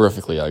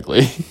horrifically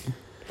ugly.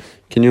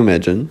 Can you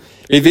imagine?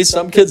 If there's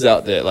some kids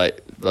out there,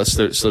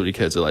 celebrity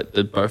kids, are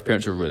both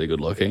parents are really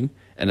good looking,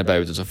 and the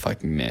baby's just a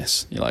fucking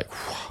mess. You're like,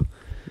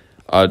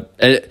 and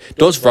you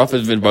know what's rough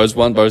is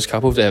when those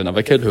couples, they have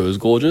another kid who is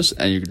gorgeous,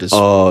 and you could just,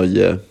 Oh,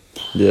 yeah.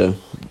 Yeah.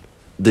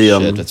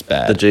 Shit, that's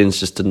bad. The genes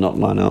just did not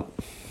line up.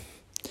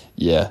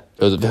 yeah,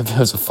 there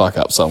was a fuck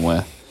up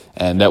somewhere,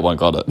 and that one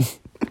got it.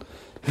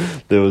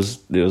 There was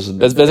a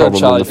That's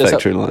problem on the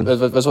factory line.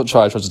 That's what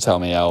Charlie tries to tell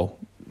me how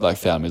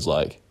family's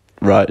like.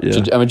 Right,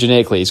 yeah. I mean,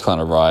 genetically, he's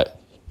kind of right.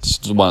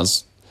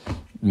 One's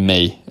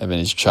me, and then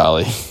he's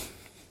Charlie.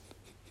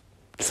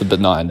 It's a bit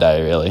night and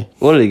day, really.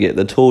 What did he get?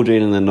 The tall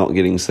gene and the not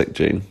getting sick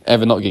gene.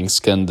 And they're not getting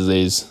skin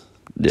disease.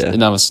 Yeah.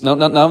 None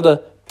of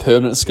the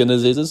permanent skin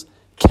diseases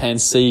can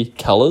see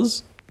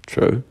colours.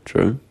 True.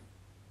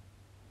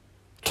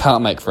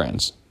 Can't make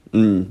friends.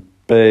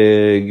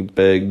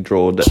 Big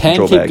drawback.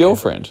 Can keep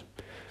girlfriend.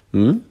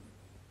 Hmm?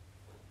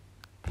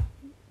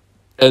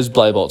 Is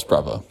Blaybot's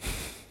brother.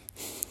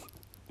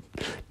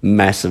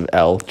 Massive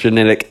L.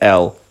 Genetic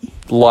L.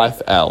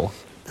 Life L.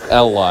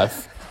 L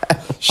life.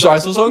 I saw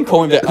someone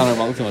calling that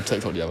unironically on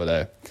TikTok the other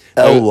day.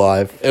 L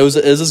life. It was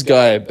this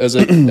guy. It was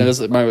maybe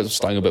it was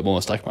stung a bit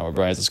more, stuck in my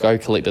brain. This guy who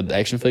collected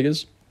action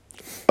figures.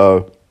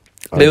 Oh.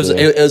 But it was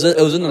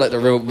in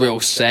the real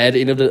sad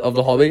end of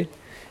the hobby.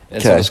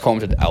 And so I Okay. just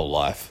commented L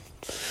life.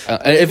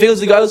 And if it was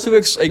the guy who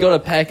was he got a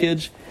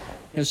package,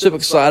 he was super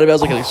excited about it, it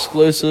was like an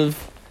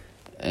exclusive,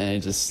 and he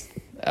just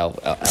L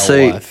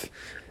See, life.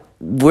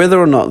 Whether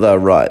or not they're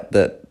right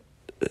that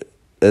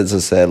it's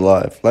a sad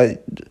life,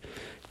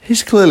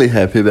 he's clearly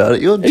happy about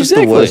it. You're just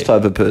Exactly. the worst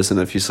type of person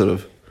if you sort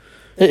of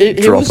He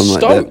drop was him like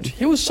stoked. that.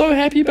 He was so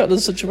happy about the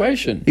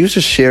situation. He was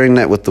just sharing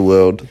that with the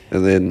world,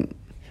 and then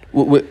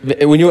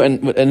When you're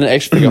in an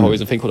action figure hobby,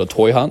 there's a thing called a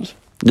toy hunt.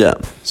 yeah,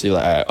 So you're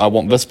like, all right, I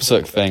want this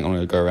specific thing. I'm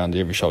going to go around to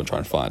every shop and try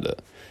and find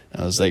it.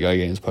 And as they go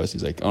against his post,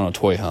 he's like, on a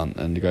toy hunt.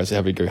 And he goes, how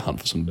about we go hunt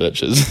for some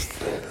bitches?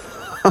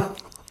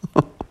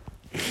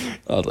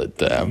 I was like,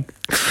 damn.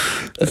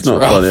 it's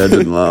not funny. I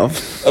didn't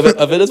laugh. I bet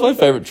that's my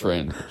favorite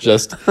trend.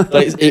 Just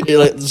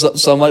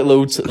some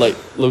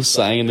little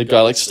saying, and the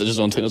guy stitches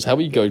on TikTok. How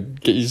about you go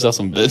get yourself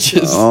some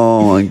bitches?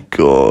 Oh my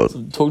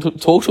god,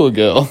 Talk to a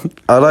girl.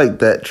 I like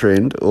that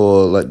trend,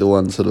 or the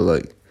one sort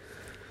of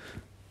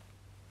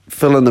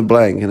fill in the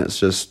blank, and it's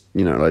just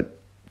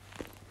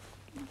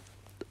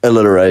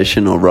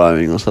alliteration or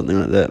rhyming or something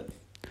like that.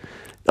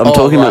 I'm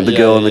talking about the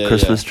girl on the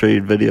Christmas tree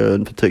video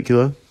in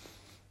particular.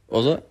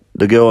 What was it?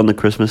 The girl on the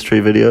Christmas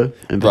tree video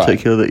in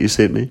particular that you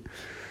sent me.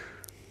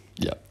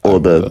 Yeah. Or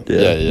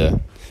Yeah.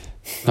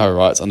 No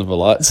rights under the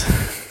lights.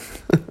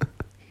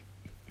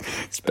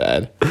 It's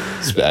bad.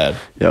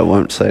 Yeah, I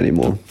won't say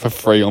anymore. For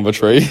free on the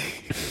tree.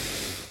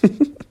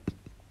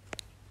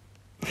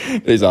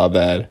 These are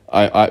bad.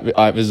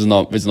 This is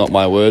not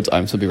my words.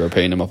 I'm simply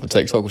repeating them off of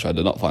TikTok, which I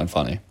did not find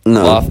funny.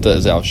 No. Laughter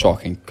is our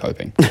shocking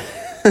coping.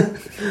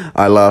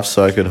 I laughed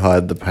so I could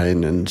hide the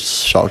pain and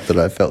shock that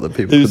I felt that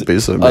people could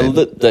be so I mean.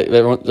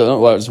 don't know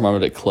why I just remember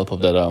that clip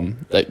of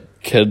that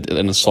kid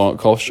in a Sonic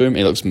costume.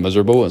 He looks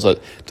miserable. It's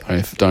like,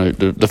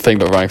 the thing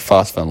about running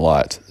faster than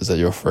light is that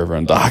you're forever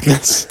in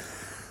darkness.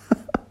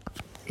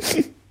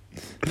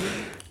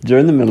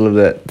 During the middle of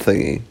that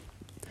thingy,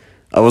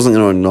 I wasn't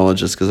going to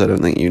acknowledge this because I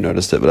don't think you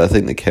noticed it, but I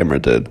think the camera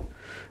did.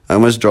 I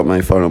almost dropped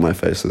my phone on my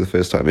face for the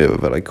first time ever,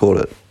 but I caught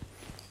it.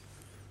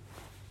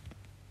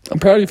 I'm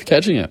proud of you for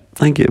catching it.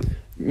 Thank you.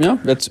 Yeah,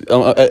 it's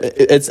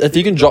if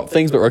you can drop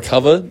things but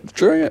recover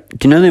during it.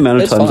 Do you know the amount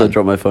of It's times I fine.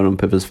 dropped my phone on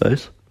Pippa's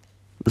face?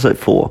 It's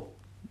 4.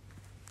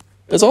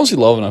 It's honestly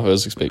lower than I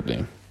was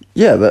expecting.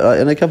 Yeah, but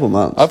in a couple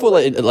months. I thought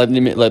the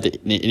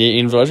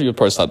in version you'd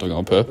probably start doing it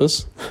on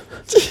purpose.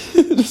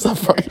 Just start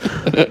throwing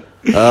it.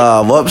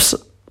 Whoops.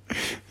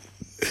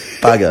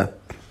 Bugger.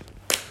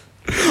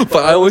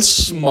 But I always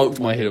smoked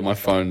my head at my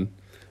phone.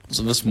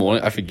 So this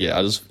morning, I forget.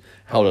 I just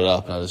held it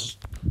up and I just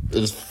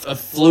it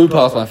flew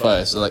past my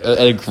face like at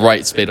a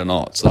great speed of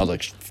knots. And I was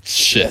like,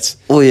 shit.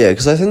 Well, yeah,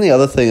 because I think the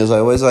other thing is I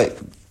always like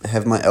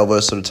have my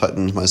elbows sort of tucked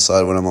into my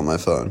side when I'm on my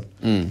phone.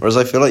 Whereas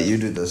I feel like you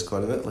do this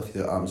quite a bit, like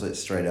your arms like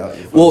straight out.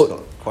 Your phone's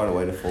got quite a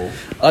way to fall.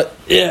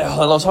 Yeah,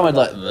 a lot of time I'd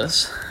like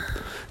this.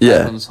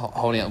 Yeah. I'm just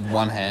holding it with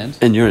one hand.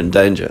 And you're in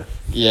danger.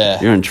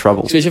 Yeah. You're in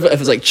trouble. Especially if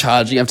it's like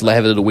charging, you have to like,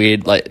 have it at a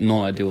weird, like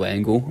non-ideal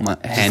angle. My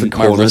hand, the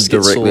my corner wrist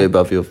gets directly sore.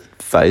 above your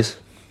face.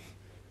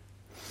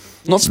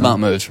 Not smart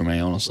moves for me,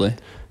 honestly.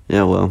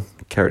 Yeah, well,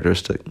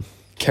 characteristic.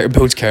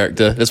 Builds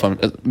character. This one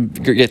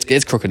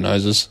gets crooked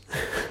noses.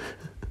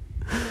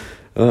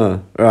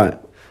 Right.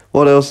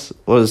 What else?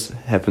 What has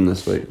happened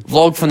this week?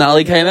 Vlog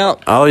finale came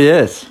out. Oh,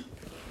 yes.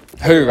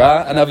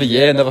 Hoorah! Another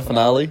year, another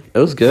finale. It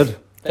was good.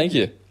 Thank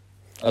you.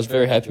 I was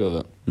very happy with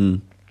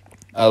it.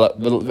 I like,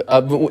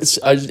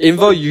 even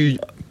though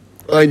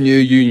I knew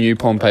you knew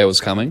Pompeii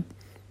was coming.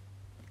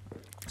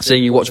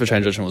 Seeing you watch the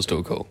transition was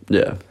still cool.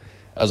 Yeah.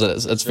 As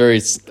it's very,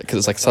 because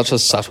it's like such a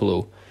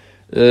subtle,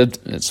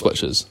 it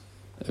switches.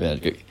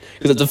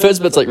 Because the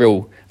first bit's like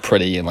real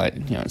pretty and like,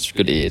 you know, it's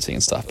good editing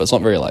and stuff, but it's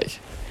not very like.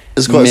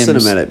 It's quite memes.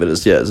 cinematic, but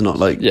it's not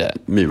like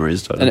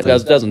memories. And that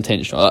was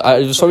intentional.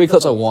 There's so many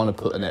clips I want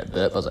to put in that bit,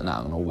 but I was like, nah,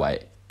 I'm gonna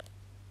wait.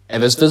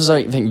 And this is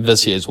I think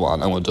this year's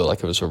one, I'm gonna do it like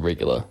if it was a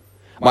regular.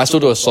 I might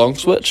still do a song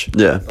switch.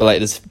 Yeah. But like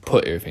just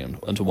put everything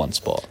into one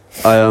spot.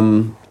 I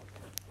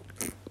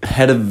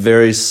had a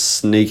very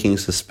sneaking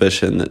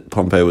suspicion that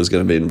Pompeii was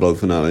going to be in vlog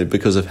finale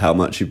because of how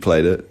much you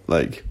played it,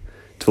 like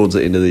towards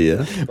the end of the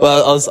year. Well,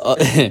 it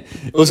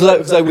was like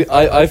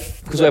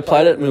because I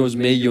played it when it was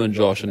me, you, and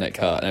Josh in that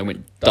car, and I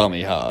went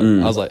dummy hard.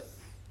 I was like,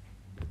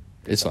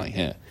 "There's something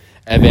here,"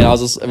 and then I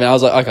was like,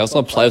 "Okay, I was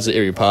gonna play this at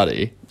every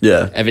party."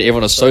 Yeah. And then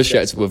everyone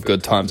associates it with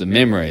good times and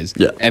memories.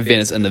 Yeah. And then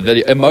it's in the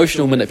video,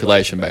 emotional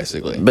manipulation,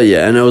 basically. But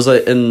yeah, and it was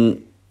like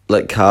in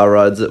like car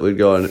rides that we'd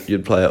go on,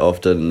 you'd play it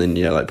often, and then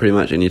like pretty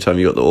much any time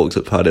you got the aux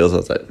at parties, I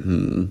was like,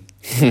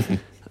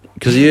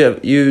 because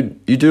you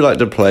do like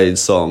to play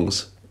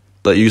songs.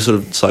 Like you sort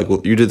of cycle,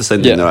 you do the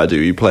same thing that I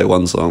do. You play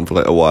one song for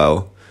like a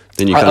while,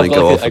 then you kind of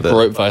go off a of it.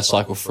 group that I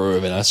cycle through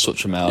and I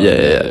switch them out.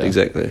 Yeah,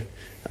 exactly.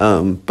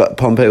 But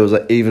Pompeii was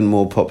like even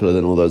more popular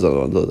than all those other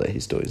ones. I was like,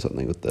 he's doing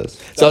something with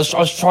this. So I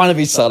was trying to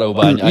be subtle,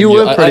 but You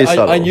were pretty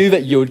subtle. I knew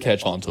that you would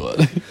catch on to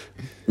it.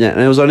 Yeah,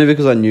 and it was only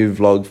because I knew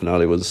vlog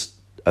finale was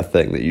a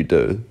thing that you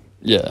do.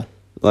 Yeah.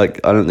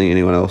 Like, I don't think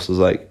anyone else was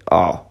like,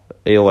 oh,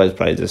 he always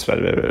plays this, you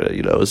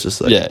know, it was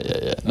just like...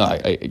 Yeah. No,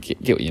 I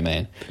get what you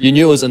mean. You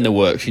knew it was in the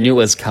works. You knew it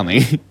was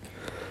coming.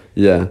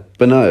 Yeah,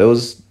 but no, it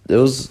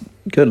was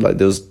good. Like,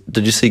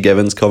 did you see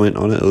Gavin's comment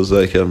on it? It was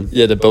like...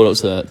 Yeah, the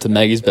build-up to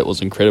Maggie's bit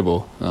was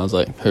incredible. And I was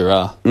like,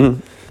 hurrah.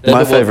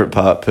 My favourite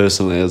part,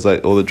 personally, is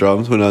like all the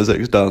drums when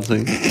Isaac's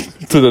dancing.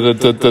 But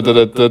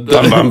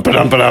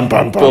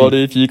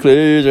if you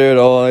close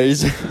your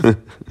eyes...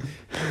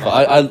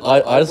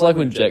 I just like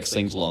when Jack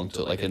sings along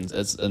to it, like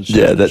it's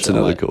yeah, that's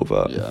another cool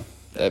part. Yeah,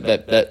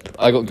 that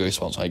I got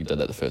goosebumps when I did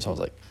that the first time.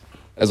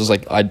 I was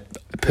like,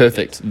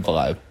 perfect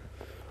vibe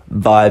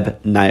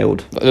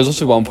Nailed. There was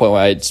also one point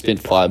where I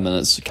spent 5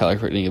 minutes color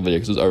correcting a video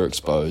because it was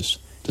overexposed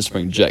just to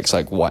bring Jack's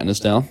like whiteness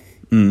down.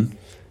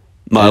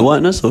 My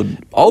whiteness or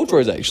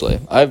Ultra's actually.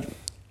 I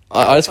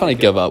just kind of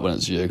give up when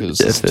it's you because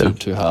it's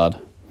just too hard.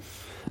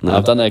 No.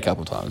 I've done that a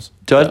couple times.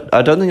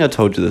 I don't think I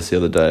told you this the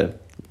other day.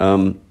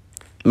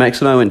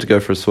 Max and I went to go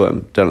for a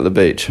swim down at the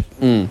beach.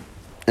 And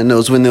it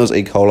was when there was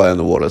E. coli in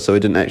the water, so we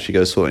didn't actually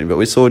go swimming. But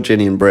we saw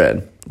Jenny and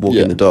Brad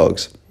walking the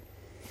dogs.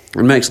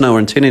 And Max and I were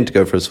intending to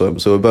go for a swim,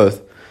 so we're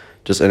both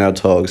just in our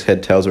togs,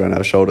 had towels around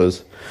our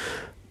shoulders.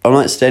 I'm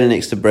like standing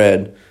next to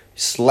Brad. He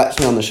slaps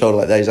me on the shoulder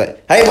like that. He's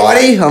like, "Hey,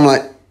 Whitey!" I'm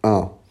like,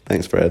 "Oh,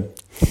 thanks, Brad."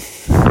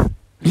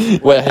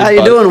 Wait, how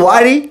you doing,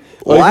 Whitey?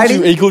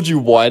 Whitey? He called you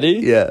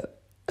Whitey? Yeah.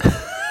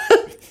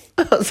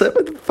 I was like,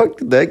 where the fuck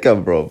did that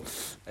come from?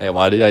 Hey,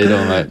 Whitey, how you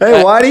doing, mate?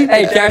 Hey, Whitey.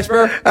 Hey,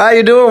 Casper. How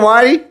you doing,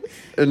 Whitey?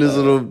 And his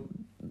little...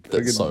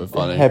 That's so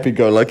funny.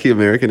 Happy-go-lucky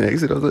American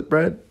accent. I was like,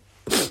 Brad.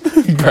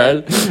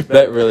 Brad,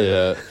 that really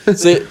hurt.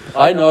 See,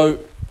 I know...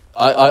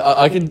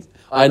 I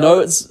know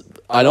it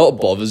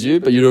bothers you,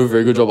 but you do a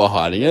very good job of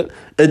hiding it.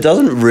 It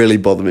doesn't really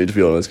bother me, to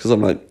be honest, because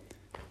I'm like...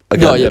 but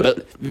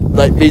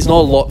like, there's not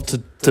a lot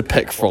to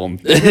pick from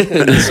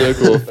in the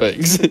circle of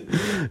things.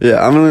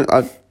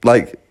 Yeah,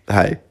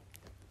 hey...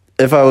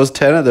 If I was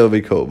Tanner, that would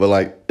be cool, but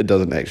like, it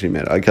doesn't actually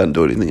matter. I can't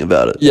do anything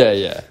about it.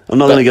 Yeah. I'm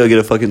not going to go get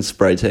a fucking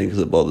spray tan because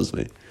it bothers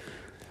me.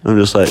 I'm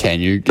just like... Can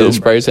you get a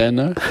spray tan,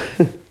 though?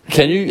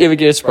 Can you ever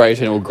get a spray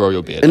tan or grow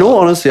your beard? In all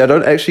honesty, I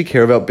don't actually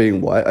care about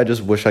being white. I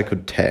just wish I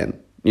could tan,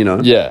 you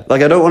know? Yeah.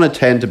 Like, I don't want to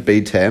tan to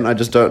be tan. I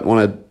just don't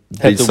want to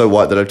be so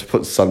white that I have to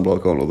put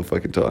sunblock on all the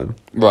fucking time.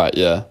 Right,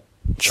 yeah.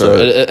 True. So,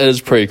 it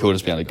is pretty cool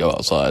just being able to go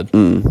outside.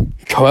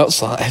 Go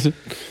outside.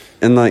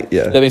 And like,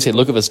 yeah. That being said,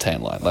 look at this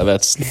tan line. Like,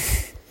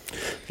 that's...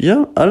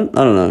 Yeah, I don't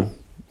know.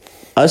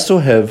 I still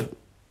have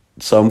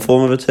some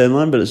form of a tan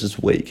line, but it's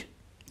just weak.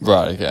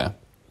 Right, okay.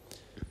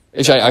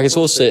 Actually, I can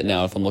sort of see it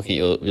now if I'm looking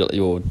at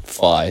your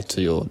thigh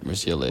to your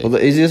rest of your leg. Well,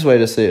 the easiest way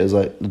to see it is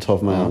like the top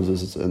of my arms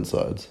is its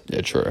insides.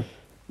 Yeah, true.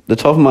 The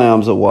top of my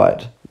arms are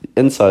white.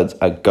 Insides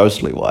are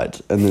ghostly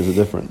white, and there's a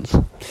difference.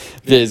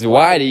 There's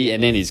Whitey,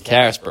 and then he's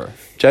Casper.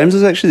 James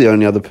is actually the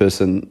only other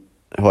person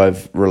who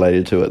I've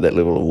related to at that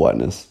level of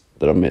whiteness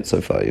that I've met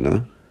so far, you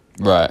know?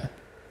 Right.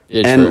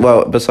 Yeah, And, true.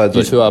 well, besides...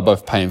 You like, two are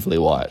both painfully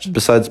white.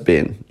 besides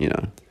Ben, you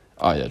know,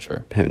 Oh, yeah,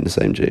 true. having the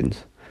same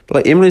genes. But,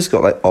 like, Emily's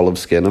got, like, olive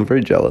skin. I'm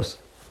very jealous.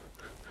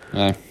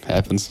 Yeah,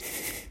 happens.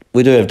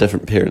 We do have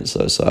different parents,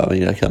 though, so, I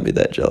mean, I can't be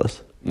that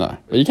jealous. No,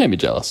 but you can be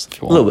jealous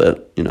if you A want. little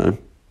bit, you know,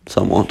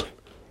 somewhat.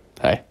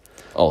 Hey,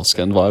 old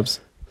skin vibes.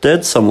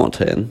 Dad's somewhat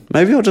tan.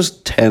 Maybe I'll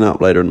just tan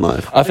up later in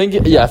life. I think,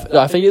 yeah,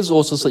 I think it's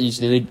also so you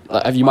just need,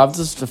 like, you might have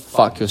to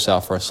fuck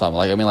yourself for a summer.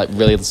 Like, I mean, like,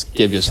 really just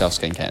give yourself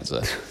skin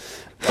cancer.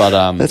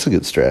 But, That's a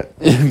good strat.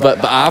 but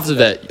after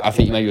that, I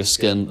think maybe your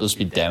skin will just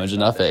be damaged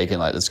enough that it can,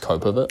 like, just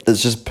cope with it.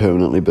 It's just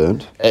permanently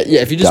burned.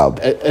 Yeah, if you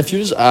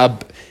just,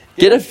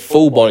 get a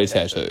full body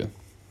tattoo.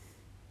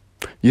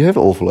 You have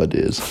awful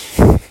ideas.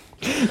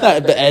 No,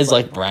 but as,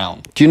 like,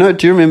 brown. Do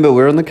you remember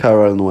we were in the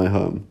car on the way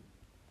home?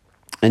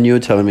 And you were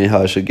telling me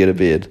how I should get a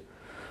beard.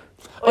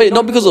 Oh, yeah,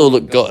 not because it will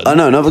look good. I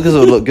know, not because it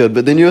would look good,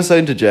 but then you were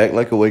saying to Jack,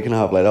 like a week and a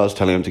half later, I was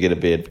telling him to get a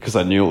beard because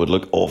I knew it would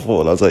look awful.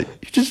 And I was like,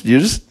 you're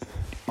just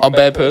I'm a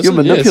bad person.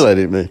 you're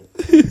manipulating me.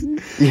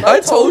 I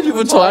told you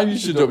the time you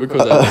should do it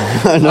because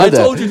I know I that.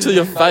 told you to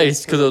your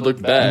face because it would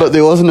look bad. But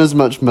there wasn't as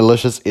much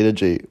malicious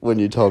energy when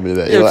you told me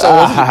that. yeah, You're because like, I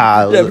want you-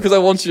 ah, yeah, because I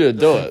want you to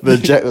do it.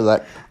 But Jack was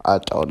like, I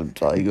told him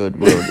so good.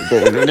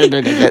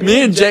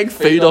 Me and Jack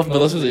feed off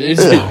malicious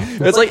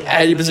energy. It's like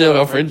 80% of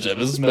our friendship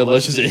is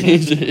malicious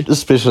energy.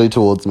 Especially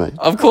towards me.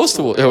 Of course,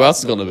 who else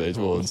is going to be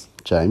towards?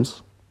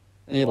 James.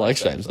 He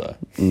likes James, though.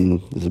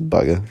 He's a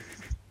bugger.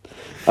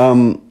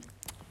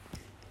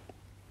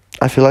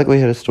 I feel like we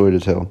had a story to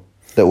tell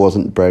that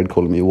wasn't Brad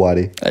calling me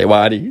Whitey. Hey,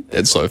 Whitey.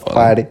 That's so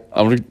funny. Whitey.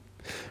 I'm going to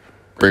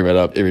bring that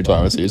up every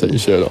time I see you take your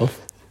shirt off.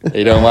 How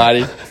you doing,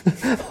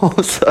 Whitey?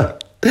 Also,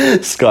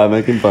 Sky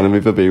making fun of me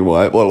for being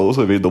white while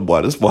also being the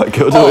whitest white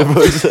girl to Oh.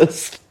 ever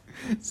exist.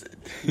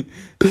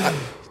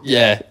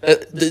 Yeah.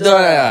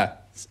 No.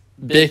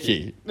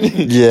 Becky.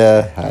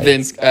 Yeah. Hey.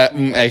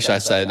 Then, actually, I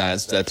say no.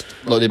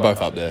 Look, they're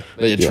both up there.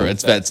 But yeah, true.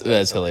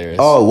 That's hilarious.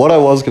 Oh, what I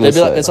was going to They'd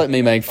be say. like, it's like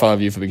me making fun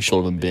of you for being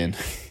shorter than Ben.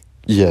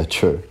 Yeah,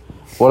 true.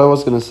 What I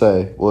was going to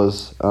say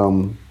was,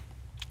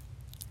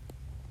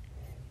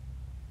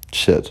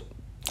 shit.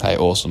 Hey,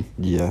 awesome.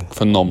 Yeah.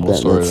 Phenomenal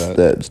story,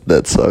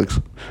 that sucks.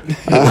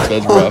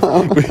 That's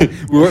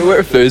rough. We're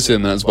at 32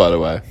 minutes, by the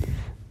way.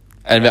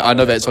 And I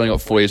know that's only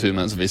got 42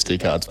 minutes of SD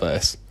card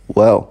space.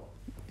 Well,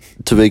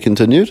 to be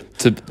continued?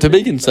 To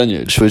be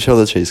continued. Should we tell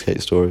the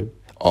cheesecake story?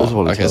 I just Oh,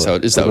 wanna okay, tell so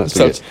it. it's I'm not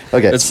so forget.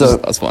 Okay, so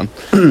that's fun.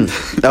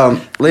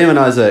 Liam and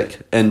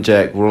Isaac and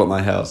Jack were all at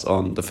my house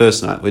on the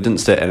first night. We didn't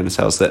stay at Adam's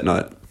house that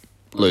night.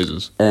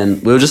 Losers. And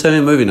we were just having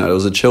a movie night. It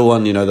was a chill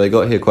one, you know, they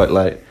got here quite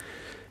late.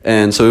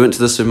 And so we went to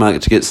the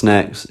supermarket to get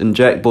snacks, and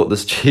Jack bought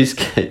this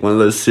cheesecake, one of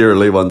those Sara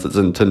Lee ones that's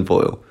in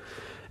tinfoil.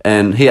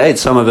 And he ate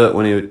some of it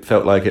when he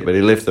felt like it, but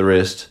he left the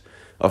rest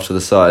off to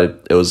the side.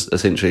 It was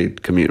essentially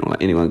communal,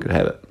 like anyone could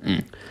have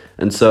it.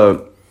 And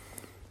so,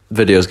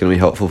 video is going to be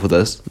helpful for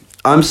this.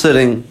 I'm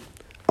sitting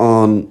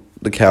on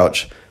the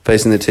couch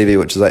facing the TV,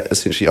 which is like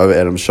essentially over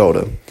Adam's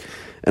shoulder.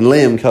 And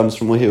Liam comes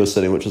from where he was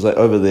sitting, which was like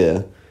over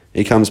there.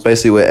 He comes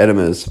basically where Adam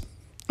is.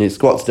 He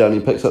squats down, he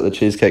picks up the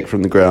cheesecake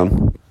from the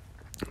ground.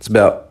 It's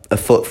about a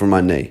foot from my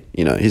knee,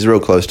 you know, he's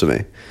real close to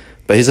me.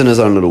 But he's in his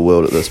own little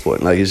world at this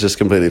point, like he's just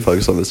completely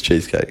focused on this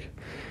cheesecake.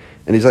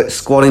 And he's like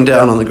squatting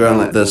down on the ground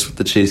like this with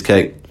the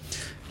cheesecake,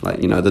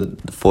 like, you know, the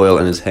foil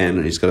in his hand,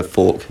 and he's got a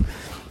fork.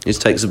 He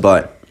just takes a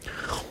bite,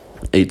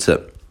 eats it,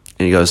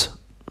 and he goes,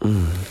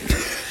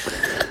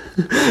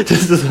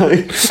 just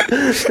like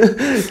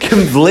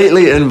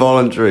completely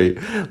involuntary,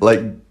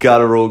 like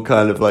guttural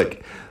kind of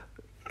like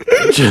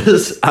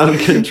just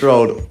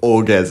uncontrolled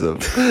orgasm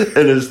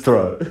in his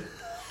throat.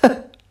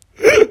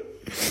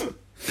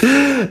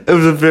 It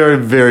was a very,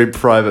 very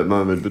private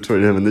moment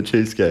between him and the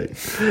cheesecake.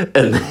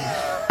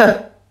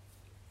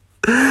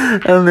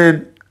 And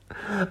then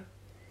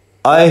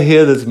I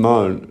hear this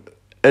moan,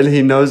 and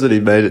he knows that he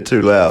made it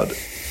too loud.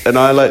 And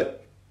I like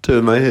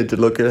turn my head to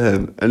look at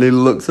him, and he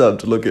looks up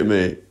to look at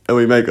me, and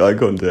we make eye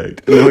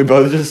contact. And then we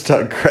both just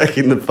start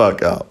cracking the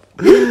fuck up.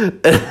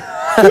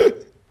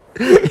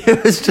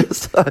 It was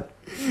just like...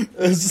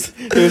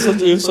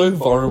 It was so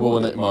vulnerable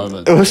in that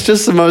moment. It was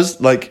just the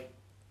most, like,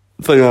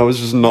 thing I was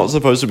just not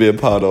supposed to be a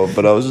part of,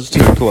 but I was just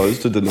too close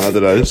to deny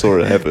that I saw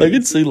it happen. I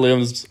could see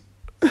Liam's...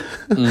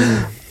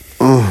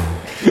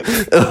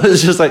 It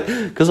was just like,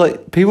 because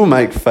like people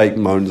make fake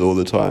moans all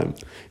the time,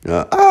 you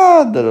know,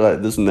 they're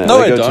like this and that. No,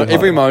 They I go don't. too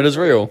Every high. moan is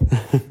real.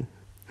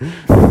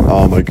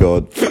 Oh my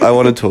god, I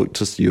want to talk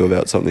to you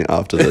about something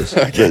after this.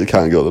 Okay. That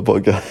can't go on the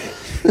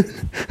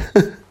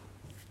podcast.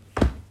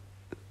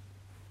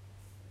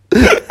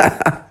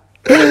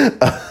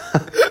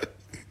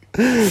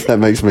 That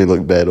makes me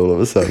look bad all of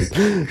a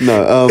sudden.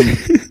 No,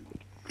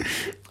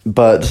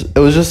 but it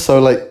was just so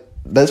like.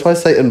 That's why I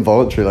say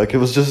involuntary. Like it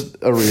was just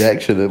a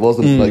reaction. It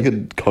wasn't like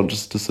a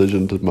conscious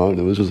decision to moan.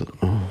 It was just.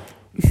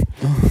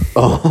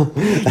 Oh,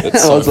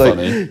 It's I so was like,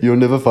 funny. you'll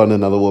never find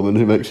another woman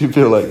who makes you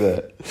feel like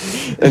that.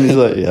 And he's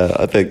like, yeah,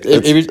 I think.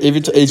 He's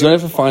going to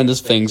have to find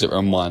us things that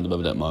remind him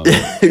of that moment.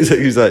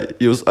 He's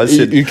like, I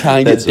said, You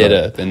can't get "That's right."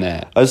 better than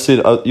that. I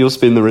said, you'll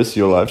spend the rest of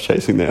your life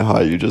chasing that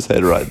high you just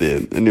had right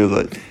then. And he was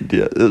like,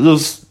 yeah, it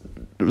was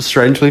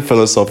strangely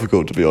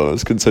philosophical, to be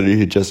honest, considering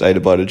he just ate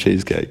a bite of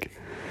cheesecake.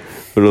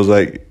 But it was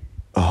like,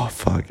 oh,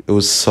 fuck. It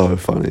was so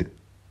funny.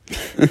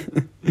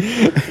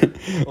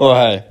 Well,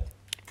 hey,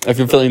 if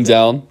you're feeling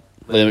down,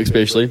 Liam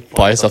especially,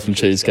 buy yourself some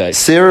cheesecake.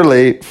 Sara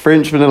Lee,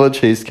 French vanilla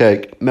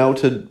cheesecake,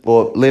 melted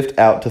or left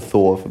out to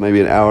thaw for maybe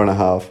an hour and a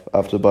half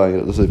after buying it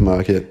at the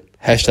supermarket.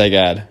 Hashtag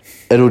ad.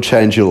 It'll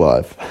change your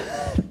life.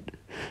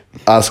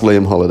 Ask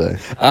Liam Holiday.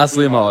 Ask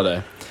Liam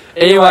Holiday.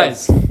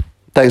 Anyways,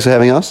 Thanks for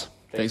having us.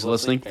 thanks for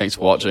listening. Thanks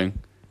for watching.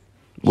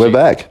 We're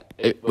back.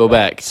 We're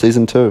back.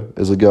 Season 2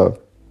 is a go.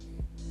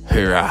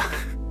 Hoorah.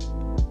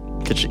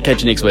 Catch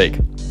you next week.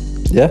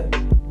 Yeah,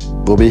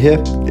 we'll be here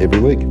every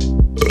week.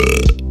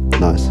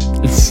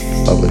 Nice.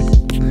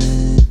 Lovely.